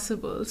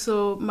impossible.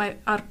 So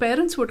our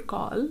parents would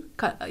call,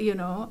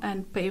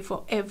 and pay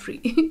for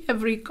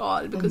every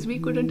call because we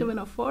couldn't even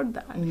afford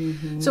that.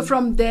 So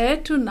from there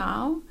to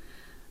now,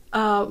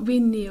 we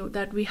knew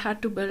that we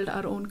had to build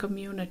our own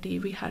community.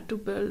 We had to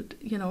build,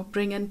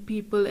 bring in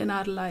people in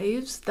our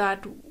lives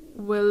that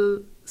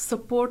will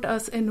support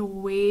us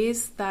in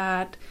ways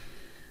that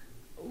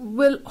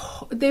will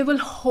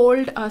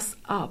hold us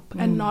up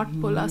and not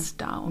pull us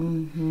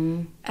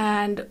down.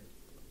 And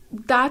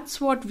that's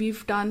what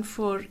we've done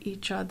for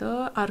each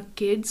other. Our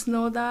kids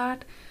know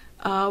that.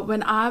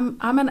 When I'm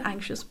an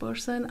anxious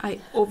person,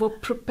 I over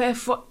prepare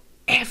for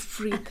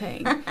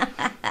everything.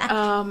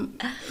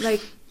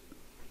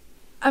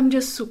 I'm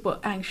just super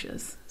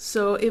anxious.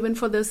 So even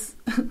for this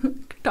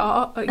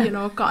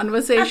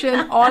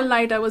conversation, all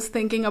night I was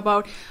thinking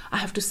about, I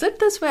have to sit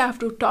this way, I have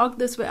to talk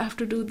this way, I have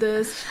to do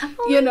this.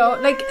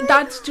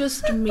 That's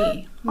just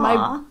me.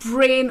 My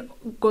brain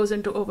goes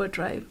into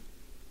overdrive.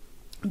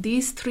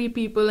 These 3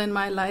 people in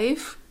my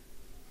life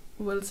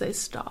will say,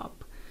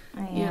 stop.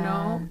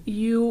 Yeah.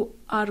 You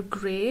are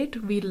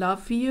great. We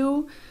love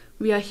you.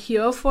 We are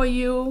here for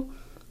you.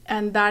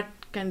 And that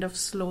kind of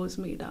slows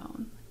me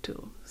down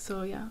too.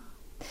 So, yeah.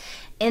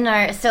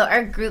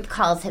 Our group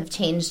calls have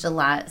changed a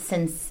lot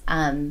since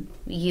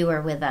you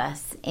were with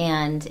us,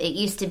 and it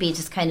used to be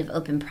just kind of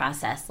open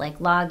process,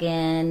 like log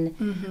in,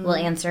 we'll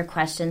answer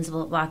questions,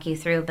 we'll walk you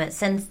through. But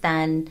since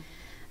then,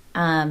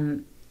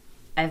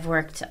 I've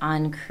worked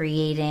on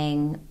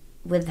creating,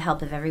 with the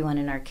help of everyone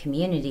in our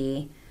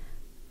community,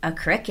 a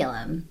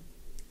curriculum.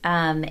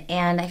 And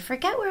I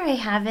forget where I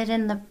have it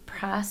in the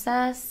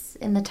process,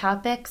 in the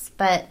topics,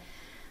 but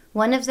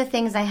one of the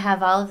things I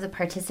have all of the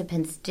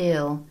participants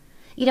do,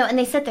 and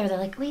they sit there, they're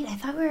like, wait, I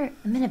thought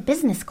I'm in a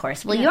business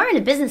course. Well, you are in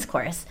a business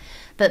course,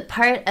 but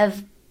part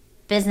of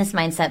business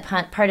mindset,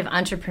 part of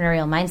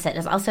entrepreneurial mindset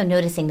is also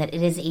noticing that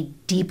it is a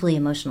deeply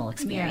emotional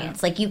experience.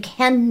 Yeah. Like you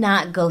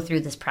cannot go through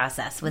this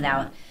process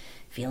without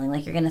feeling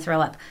like you're going to throw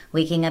up,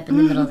 waking up in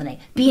the middle of the night,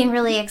 being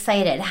really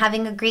excited,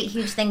 having a great,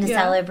 huge thing to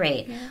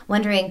celebrate,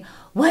 wondering,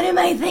 what am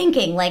I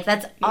thinking? Like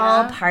that's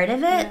all part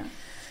of it. Yeah.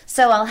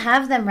 So I'll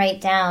have them write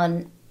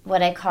down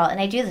what I call,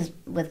 and I do this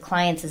with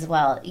clients as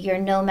well, your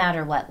no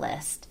matter what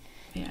list.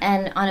 Yeah.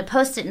 And on a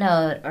Post-it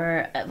note,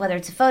 or whether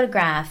it's a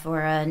photograph or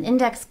an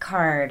index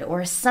card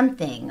or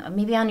something, or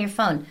maybe on your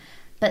phone,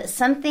 but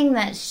something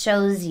that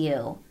shows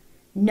you,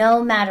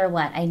 no matter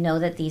what, I know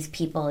that these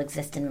people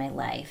exist in my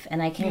life.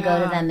 And I can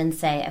go to them and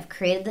say, I've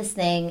created this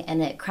thing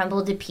and it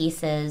crumbled to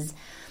pieces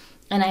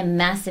and I'm a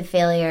massive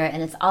failure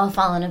and it's all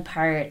fallen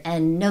apart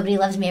and nobody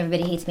loves me,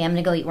 everybody hates me, I'm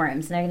going to go eat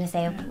worms. And they're going to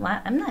say,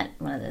 what? I'm not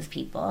one of those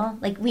people.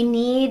 Like we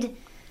need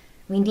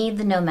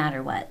the no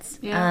matter whats.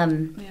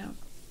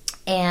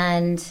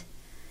 And,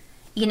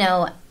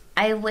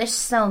 I wish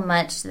so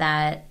much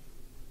that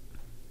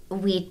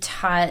we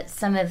taught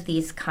some of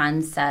these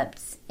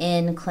concepts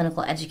in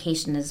clinical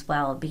education as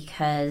well,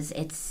 because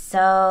it's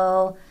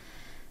so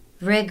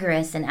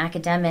rigorous and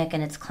academic,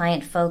 and it's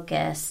client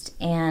focused,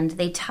 and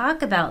they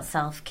talk about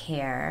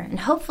self-care,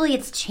 and hopefully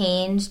it's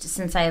changed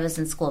since I was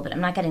in school, but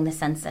I'm not getting the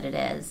sense that it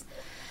is.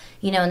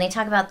 And they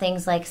talk about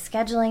things like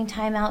scheduling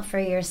time out for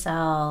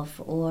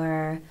yourself,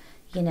 or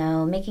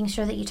making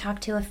sure that you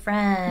talk to a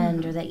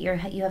friend, or that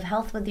you have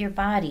health with your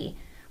body,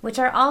 which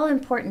are all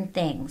important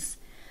things.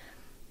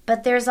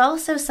 But there's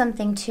also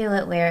something to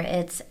it where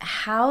it's,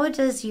 how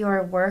does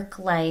your work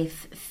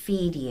life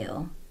feed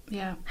you?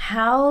 Yeah.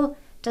 How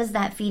does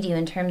that feed you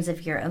in terms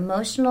of your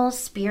emotional,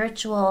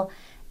 spiritual,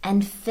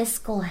 and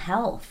fiscal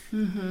health?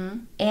 Mm-hmm.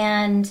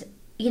 And,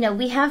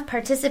 we have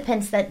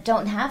participants that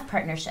don't have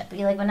partnership.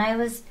 Like when I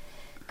was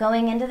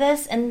going into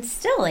this, and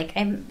still,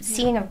 I'm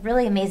seeing a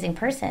really amazing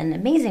person.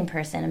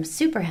 I'm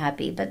super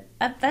happy, but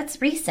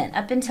that's recent.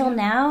 Up until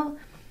now,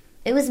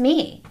 it was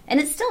me. And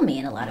it's still me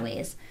in a lot of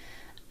ways.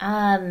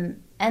 And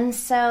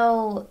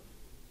so,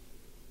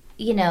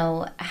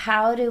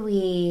 how do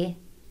we,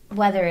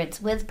 whether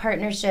it's with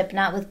partnership,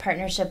 not with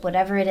partnership,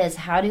 whatever it is,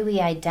 how do we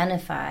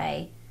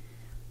identify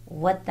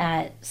what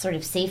that sort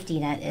of safety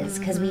net is?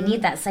 Because we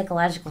need that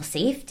psychological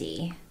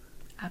safety.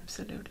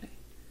 Absolutely.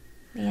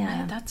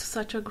 Yeah. And that's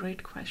such a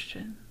great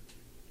question.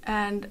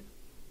 And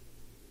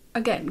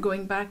again,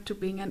 going back to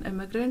being an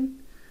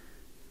immigrant,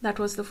 that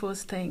was the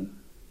first thing.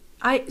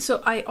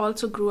 I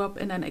also grew up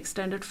in an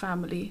extended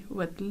family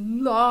with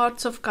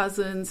lots of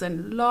cousins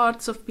and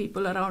lots of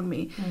people around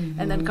me. Mm-hmm.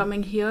 And then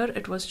coming here,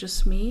 it was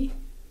just me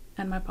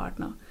and my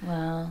partner.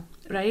 Wow.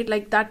 Right?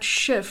 Like that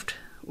shift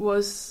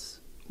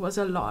was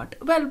a lot.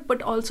 Well,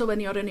 but also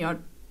when you're in your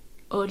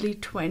early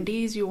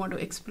 20s, you want to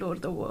explore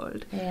the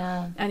world.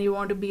 Yeah. And you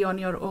want to be on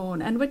your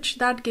own. And which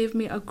that gave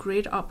me a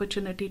great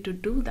opportunity to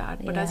do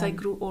that. But as I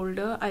grew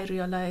older, I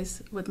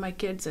realized with my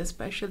kids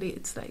especially,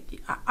 it's like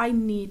I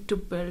need to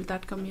build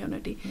that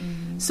community.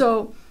 Mm-hmm.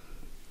 So,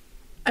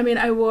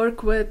 I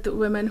work with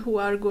women who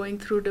are going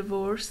through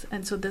divorce.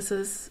 And so this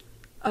is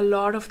a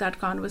lot of that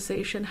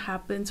conversation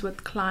happens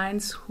with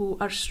clients who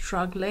are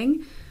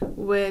struggling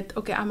with,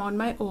 okay, I'm on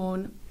my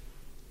own.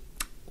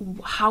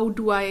 How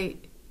do I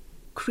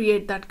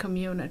create that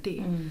community?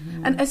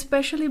 Mm-hmm. And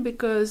especially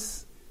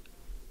because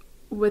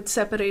with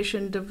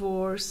separation,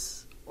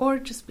 divorce, or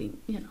just being,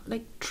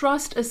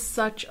 trust is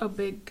such a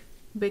big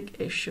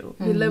issue.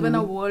 Mm-hmm. We live in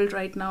a world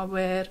right now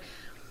where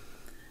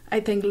I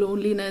think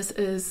loneliness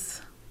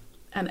is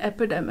an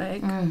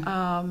epidemic.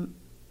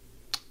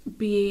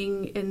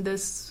 Being in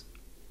this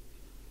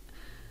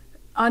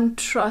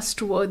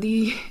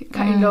untrustworthy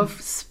kind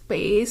of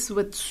space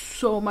with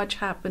so much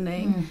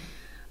happening.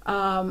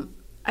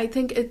 I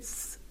think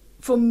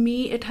for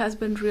me, it has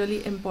been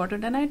really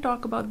important. And I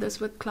talk about this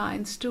with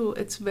clients too.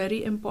 It's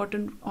very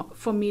important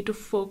for me to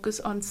focus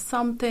on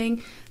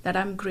something that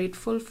I'm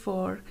grateful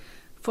for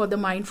the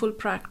mindful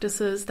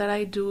practices that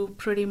I do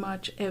pretty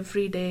much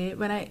every day.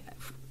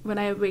 When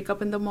I wake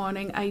up in the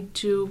morning, I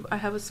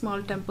have a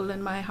small temple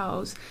in my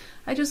house.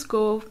 I just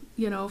go,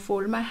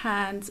 fold my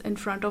hands in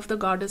front of the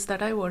goddess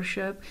that I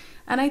worship,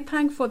 and I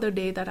thank for the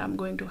day that I'm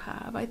going to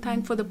have. I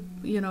thank for the,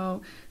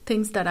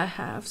 things that I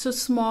have. So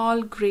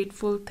small,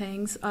 grateful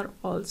things are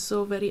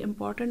also very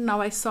important.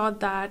 Now I saw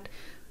that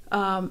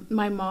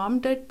my mom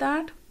did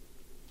that.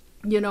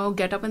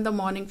 Get up in the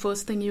morning,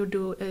 first thing you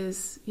do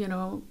is,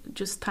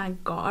 just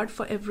thank God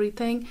for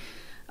everything.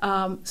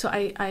 So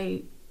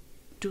I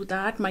do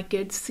that. My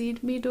kids see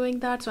me doing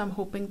that, so I'm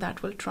hoping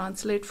that will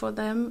translate for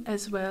them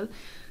as well.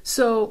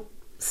 So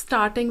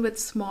starting with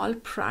small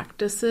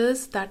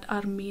practices that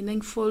are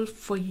meaningful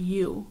for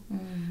you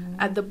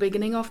at the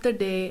beginning of the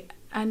day,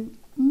 and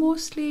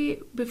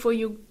mostly before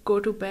you go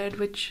to bed,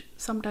 which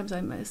sometimes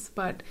I miss,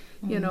 but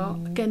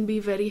can be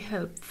very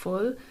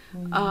helpful.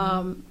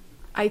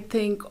 I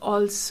think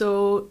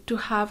also to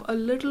have a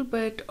little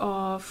bit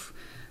of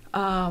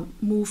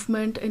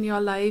movement in your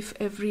life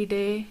every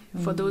day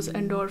for those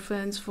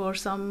endorphins, for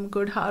some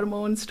good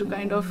hormones to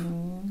kind of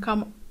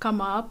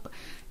come up,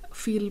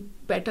 feel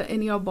better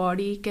in your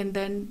body, can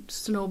then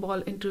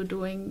snowball into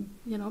doing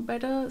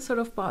better sort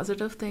of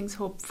positive things,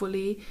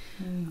 hopefully.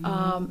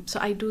 So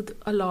I do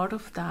a lot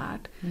of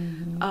that.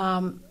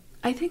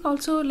 I think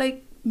also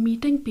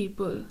meeting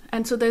people,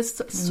 and so there's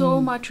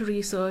so much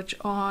research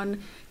on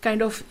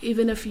kind of,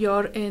 even if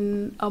you're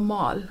in a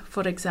mall,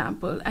 for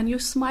example, and you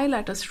smile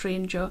at a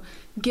stranger,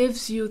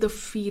 gives you the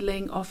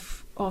feeling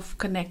of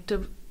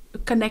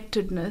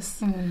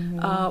connectedness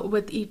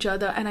with each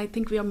other, and I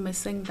think we are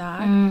missing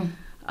that.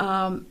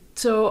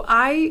 So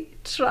I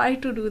try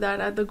to do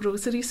that at the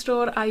grocery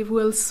store. I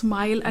will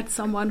smile at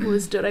someone who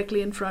is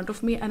directly in front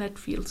of me, and it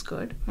feels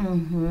good.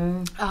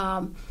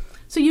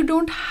 So you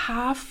don't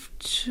have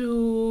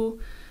to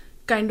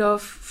kind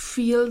of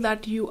feel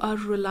that you are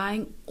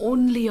relying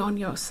only on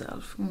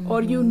yourself,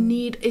 or you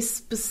need a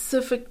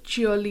specific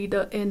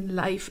cheerleader in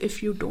life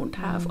if you don't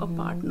have a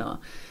partner.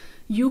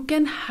 You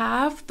can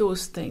have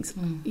those things.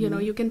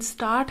 You can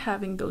start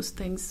having those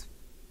things,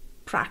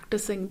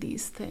 practicing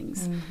these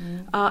things.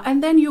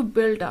 And then you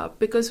build up,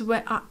 because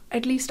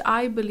at least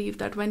I believe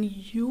that when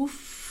you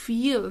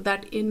feel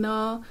that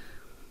inner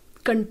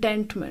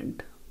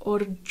contentment or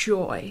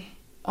joy,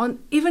 on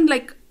even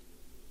like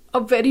a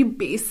very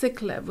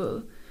basic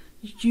level,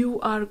 you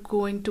are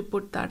going to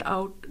put that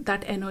out,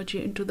 that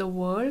energy into the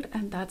world,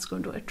 and that's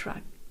going to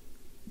attract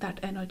that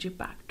energy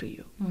back to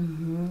you.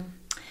 Mm-hmm.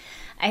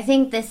 I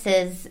think this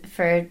is,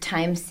 for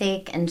time's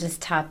sake and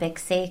just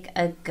topic's sake,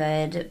 a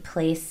good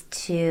place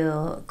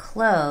to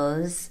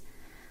close.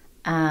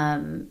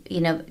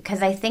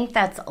 Because I think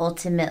that's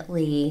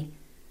ultimately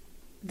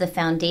the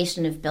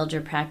foundation of Build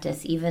Your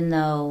Practice. Even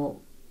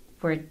though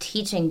we're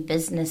teaching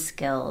business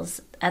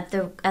skills, at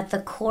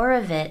the core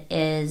of it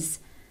is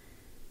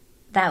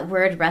that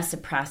word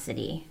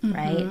reciprocity,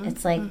 right?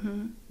 It's like,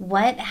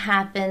 what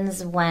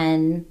happens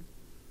when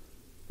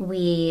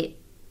we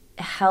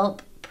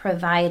help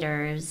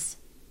providers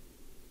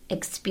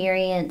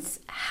experience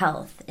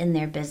health in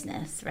their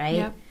business, right?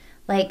 Yep.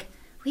 Like,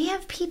 we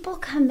have people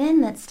come in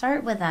that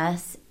start with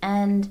us,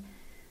 and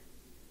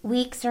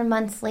weeks or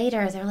months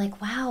later, they're like,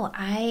 wow,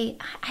 I'm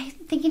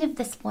thinking of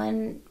this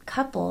one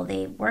couple.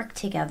 They work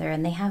together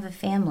and they have a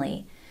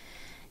family.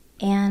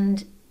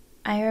 And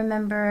I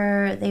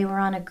remember they were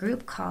on a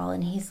group call,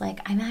 and he's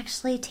like, I'm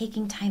actually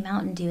taking time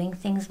out and doing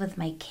things with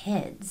my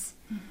kids.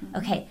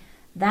 Okay,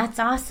 that's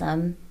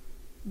awesome.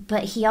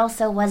 But he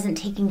also wasn't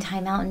taking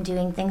time out and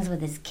doing things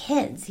with his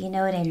kids. You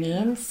know what I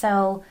mean?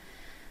 So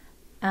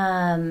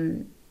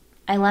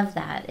I love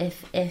that.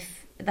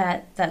 If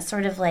that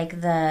sort of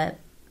like the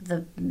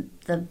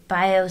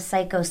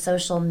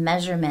biopsychosocial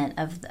measurement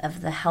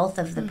of the health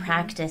of the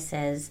practice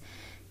is,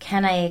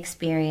 can I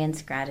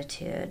experience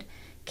gratitude?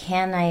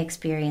 Can I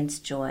experience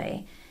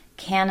joy?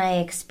 Can I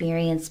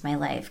experience my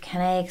life?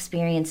 Can I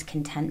experience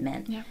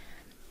contentment? Yeah.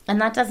 And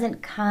that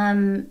doesn't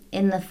come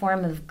in the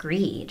form of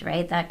greed,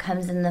 right? That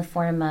comes in the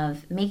form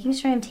of making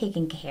sure I'm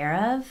taken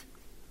care of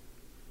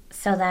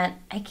so that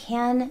I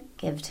can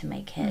give to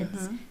my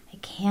kids. I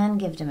can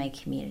give to my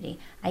community.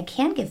 I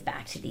can give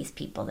back to these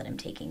people that I'm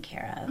taking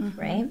care of,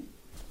 right?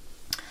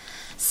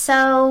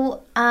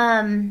 So,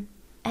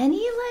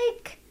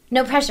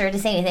 no pressure to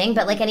say anything,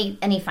 but like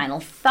any final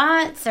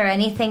thoughts or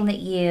anything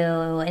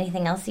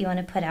else you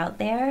want to put out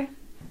there?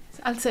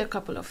 I'll say a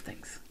couple of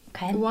things.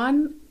 Okay.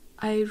 One,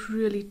 I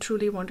really,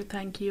 truly want to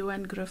thank you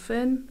and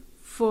Griffin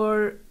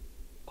for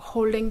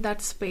holding that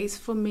space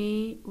for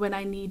me when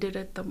I needed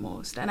it the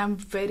most. And I'm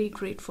very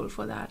grateful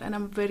for that. And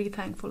I'm very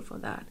thankful for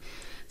that.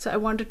 So I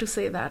wanted to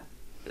say that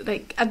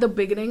like at the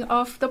beginning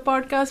of the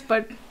podcast,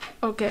 but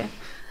okay,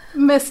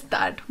 missed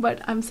that,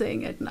 but I'm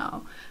saying it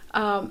now.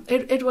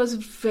 It was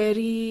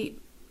very,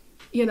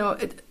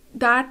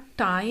 that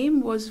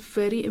time was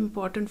very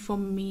important for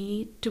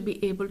me to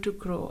be able to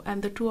grow.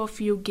 And the two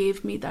of you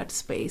gave me that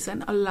space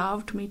and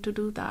allowed me to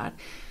do that.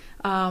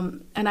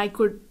 And I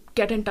could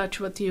get in touch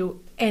with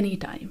you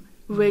anytime,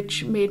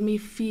 which made me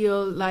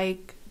feel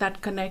like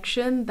that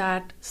connection,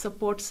 that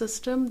support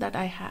system that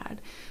I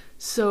had.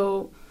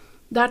 So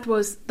that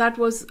was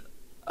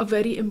a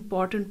very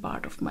important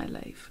part of my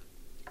life.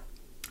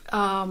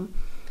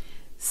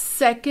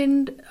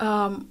 Second,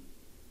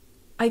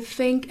 I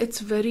think it's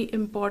very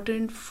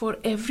important for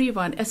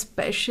everyone,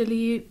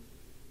 especially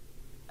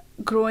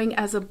growing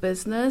as a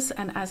business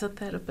and as a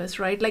therapist,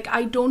 right? Like,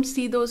 I don't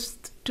see those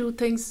two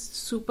things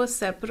super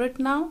separate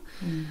now,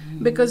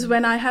 because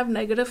when I have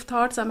negative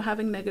thoughts, I'm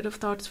having negative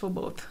thoughts for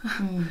both.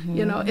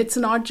 It's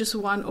not just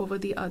one over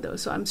the other.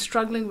 So I'm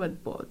struggling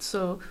with both.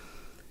 So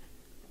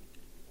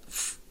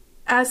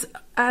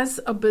as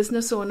a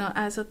business owner,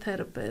 as a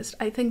therapist,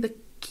 I think the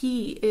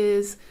key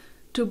is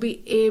to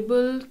be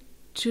able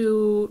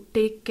to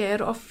take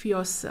care of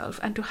yourself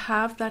and to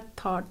have that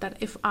thought that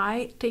if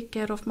I take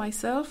care of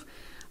myself,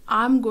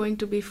 I'm going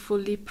to be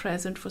fully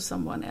present for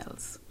someone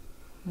else.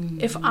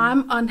 If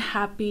I'm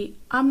unhappy,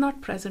 I'm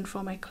not present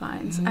for my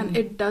clients, and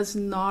it does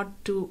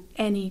not do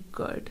any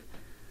good,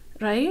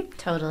 right?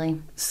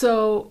 Totally.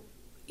 So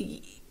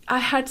I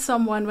had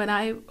someone when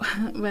I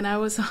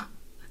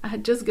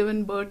had just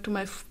given birth to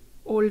my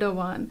older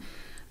one,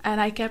 and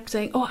I kept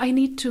saying, oh, I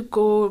need to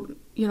go,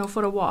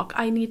 for a walk.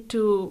 I need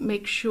to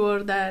make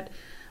sure that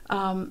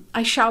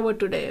I shower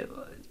today.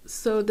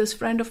 So this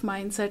friend of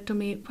mine said to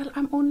me, well,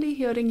 I'm only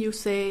hearing you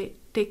say,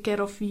 take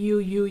care of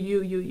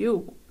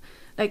you.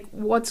 Like,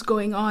 what's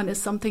going on?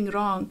 Is something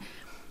wrong?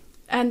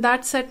 And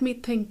that set me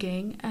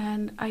thinking.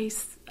 And I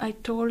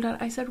told her,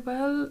 I said,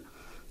 well,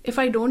 if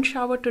I don't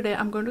shower today,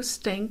 I'm going to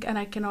stink and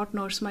I cannot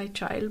nurse my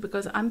child,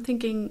 because I'm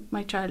thinking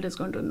my child is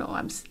going to know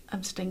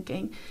I'm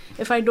stinking.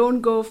 If I don't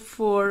go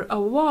for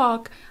a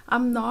walk,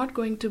 I'm not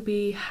going to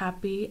be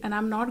happy and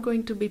I'm not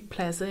going to be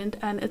pleasant,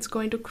 and it's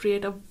going to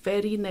create a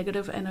very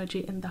negative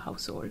energy in the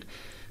household.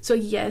 So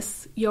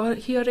yes, you're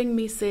hearing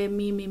me say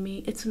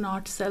me. It's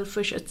not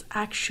selfish. It's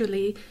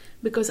actually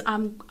because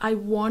I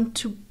want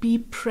to be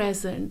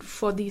present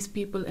for these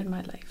people in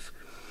my life.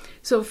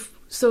 So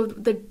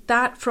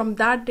that from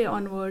that day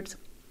onwards,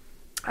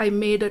 I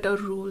made it a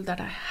rule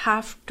that I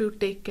have to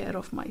take care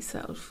of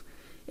myself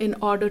in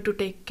order to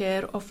take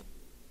care of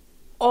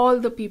all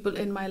the people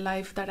in my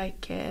life that I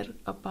care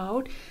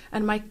about.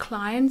 And my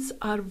clients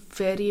are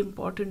very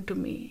important to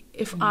me.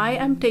 If I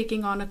am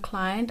taking on a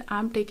client,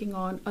 I'm taking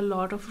on a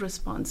lot of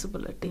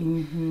responsibility.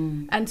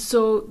 And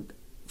so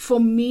for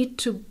me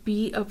to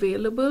be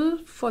available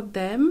for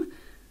them,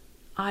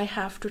 I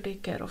have to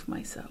take care of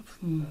myself.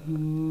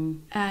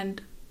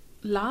 And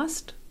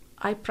last,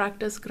 I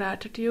practice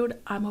gratitude.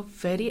 I'm a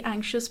very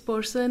anxious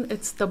person.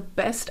 It's the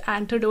best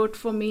antidote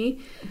for me.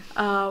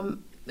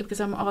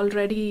 Because I'm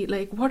already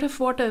like, what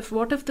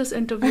if this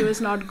interview is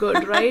not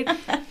good, right?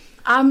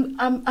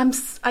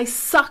 I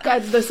suck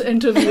at this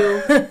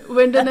interview.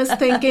 Wyndon is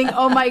thinking,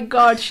 oh my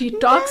God, she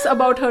talks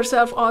about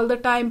herself all the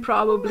time,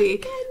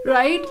 probably,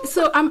 right?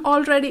 So I'm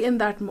already in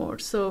that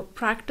mode. So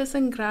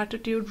practicing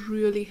gratitude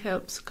really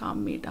helps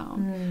calm me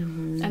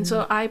down. And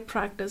so I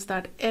practice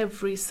that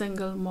every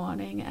single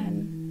morning.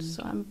 And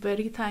so I'm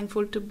very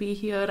thankful to be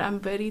here. I'm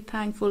very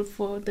thankful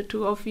for the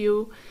two of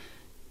you,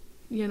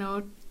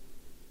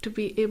 to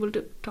be able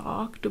to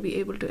talk, to be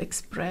able to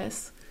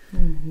express,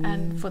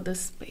 and for this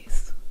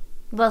space.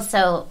 Well,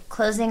 so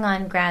closing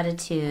on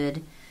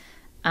gratitude,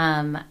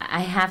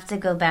 I have to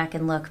go back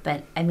and look,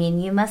 but I mean,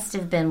 you must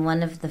have been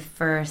one of the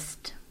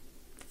first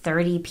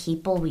 30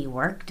 people we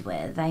worked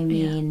with. I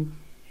mean,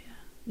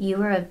 you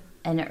were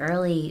an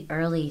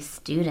early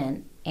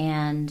student,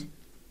 and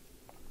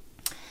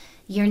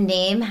your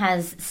name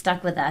has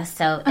stuck with us.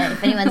 So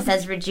if anyone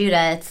says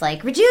Rujuta, it's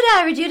like,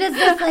 Rujuta's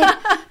this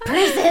like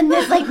person,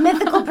 this like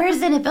mythical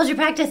person that builds your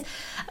practice.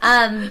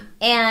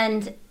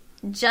 And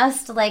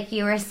just like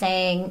you were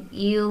saying,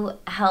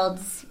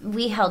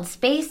 we held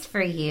space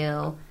for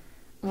you,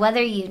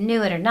 whether you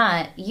knew it or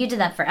not. You did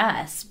that for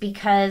us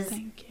because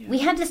we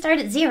had to start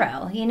at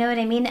zero. You know what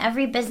I mean?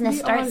 Every business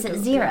starts at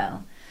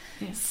zero.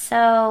 Yeah.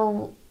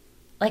 So,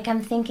 like,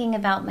 I'm thinking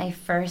about my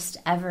first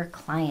ever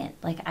client.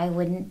 Like, I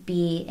wouldn't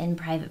be in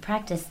private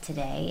practice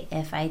today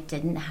if I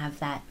didn't have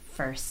that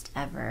first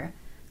ever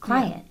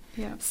client.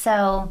 Yeah.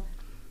 So,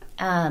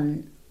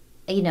 I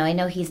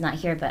know he's not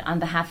here, but on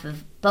behalf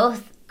of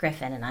both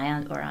Griffin and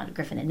I, or on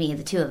Griffin and me,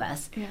 the two of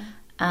us,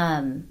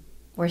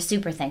 we're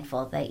super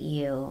thankful that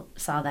you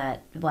saw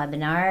that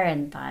webinar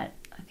and thought,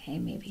 okay,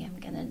 maybe I'm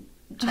going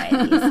to try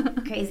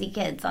these crazy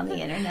kids on the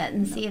internet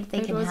and see if they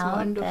can help.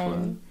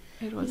 Wonderful.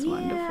 It was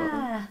wonderful.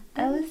 Yeah,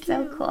 that was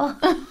so cool.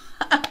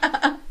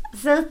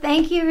 So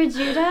thank you,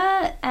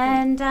 Rujuta.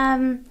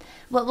 And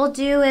what we'll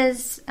do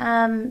is,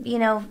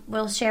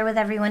 we'll share with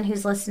everyone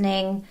who's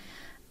listening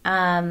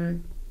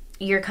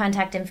your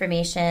contact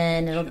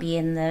information. It'll be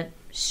in the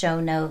show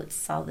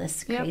notes, all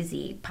this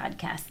crazy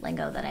podcast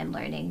lingo that I'm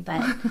learning.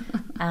 But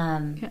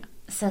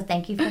so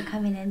thank you for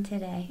coming in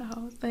today.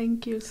 Oh,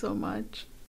 thank you so much.